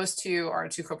yeah, those 2 are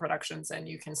 2 co-productions, and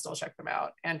you can still check them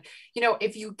out. And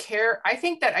if you care, I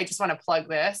think that I just want to plug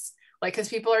this, like, because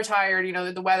people are tired,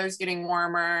 the weather's getting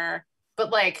warmer,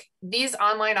 but like these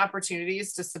online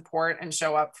opportunities to support and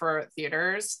show up for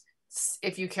theaters,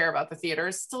 if you care about the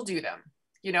theaters, still do them.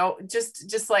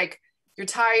 Just like, you're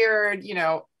tired,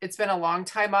 it's been a long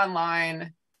time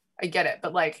online, I get it,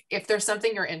 but like, if there's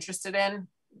something you're interested in,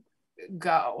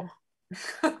 go.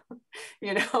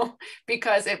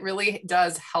 Because it really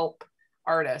does help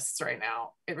artists right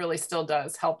now. It really still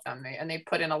does help them. They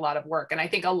put in a lot of work. And I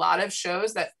think a lot of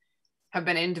shows that have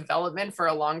been in development for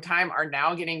a long time are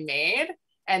now getting made.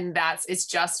 And it's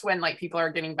just when like people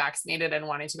are getting vaccinated and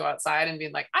wanting to go outside and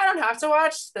being like, I don't have to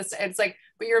watch this. It's like,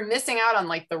 but you're missing out on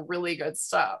like the really good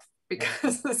stuff,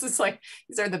 because this is like,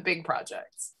 these are the big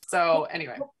projects. So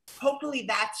anyway, hopefully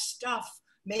that stuff,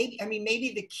 maybe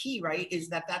the key, right, is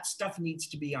that stuff needs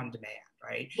to be on demand,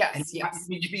 right? Yes, and you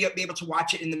need to be able to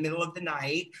watch it in the middle of the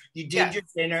night. You did your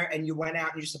dinner and you went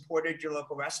out and you supported your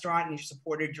local restaurant and you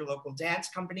supported your local dance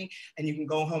company, and you can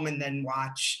go home and then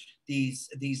watch these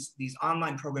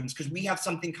online programs, because we have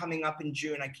something coming up in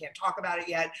June. I can't talk about it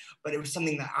yet, but it was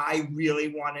something that I really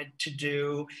wanted to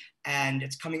do, and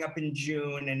it's coming up in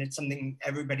June, and it's something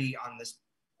everybody on this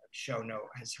show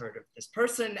has heard of this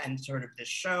person and has heard of this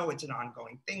show. It's an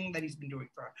ongoing thing that he's been doing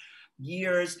for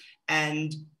years.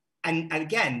 And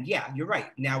again, yeah, you're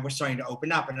right. Now we're starting to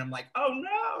open up, and I'm like, oh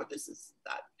no, this is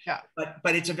that. Yeah.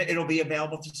 But it'll be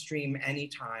available to stream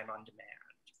anytime on demand.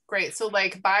 Great. So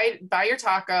like buy your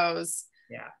tacos.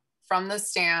 Yeah. from the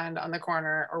stand on the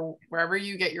corner or wherever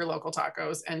you get your local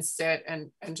tacos and sit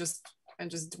and just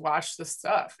watch the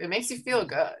stuff. It makes you feel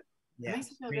good. Yeah. It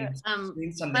makes you feel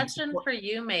good. Question for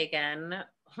you, Meghan,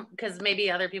 because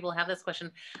maybe other people have this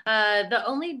question. The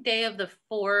only day of the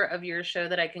 4 of your show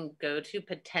that I can go to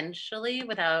potentially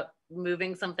without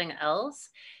moving something else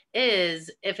is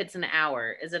if it's an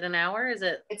hour. Is it an hour? Is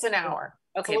it? It's an hour.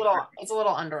 Okay. It's a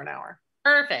little under an hour.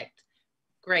 Perfect.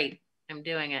 Great. I'm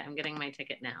doing it. I'm getting my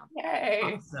ticket now. Yay.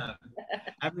 Awesome.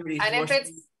 Everybody's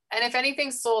and if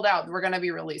anything's sold out, we're going to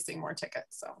be releasing more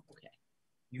tickets. So okay.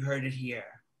 You heard it here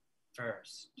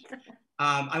first.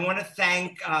 I want to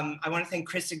thank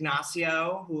Chris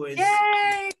Ignacio, who is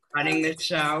running the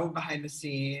show behind the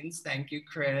scenes. Thank you,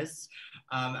 Chris.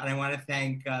 And I want to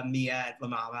thank Mia at La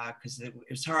Mama, because it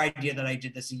was her idea that I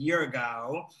did this a year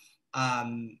ago.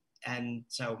 And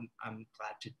so I'm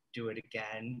glad to do it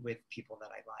again with people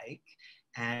that I like.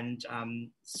 And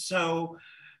so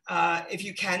if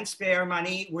you can spare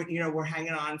money, we're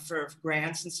hanging on for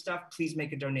grants and stuff. Please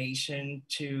make a donation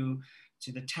to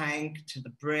the Tank, to the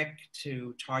Brick,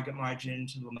 to Target Margin,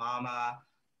 to La Mama.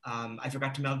 I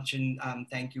forgot to mention,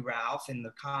 thank you, Ralph, in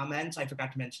the comments. I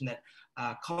forgot to mention that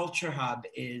Culture Hub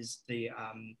is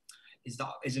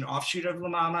an offshoot of La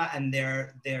Mama, and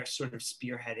they're sort of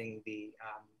spearheading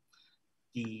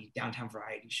the downtown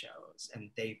variety shows, and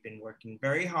they've been working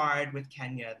very hard with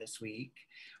Kenya this week,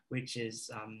 which is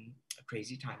a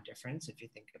crazy time difference if you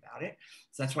think about it.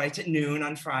 So that's why it's at noon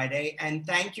on Friday. And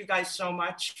thank you guys so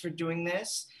much for doing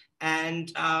this.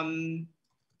 And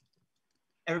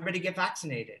everybody get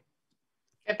vaccinated.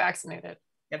 Get vaccinated.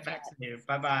 Get vaccinated.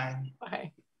 Bye-bye.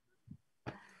 Bye.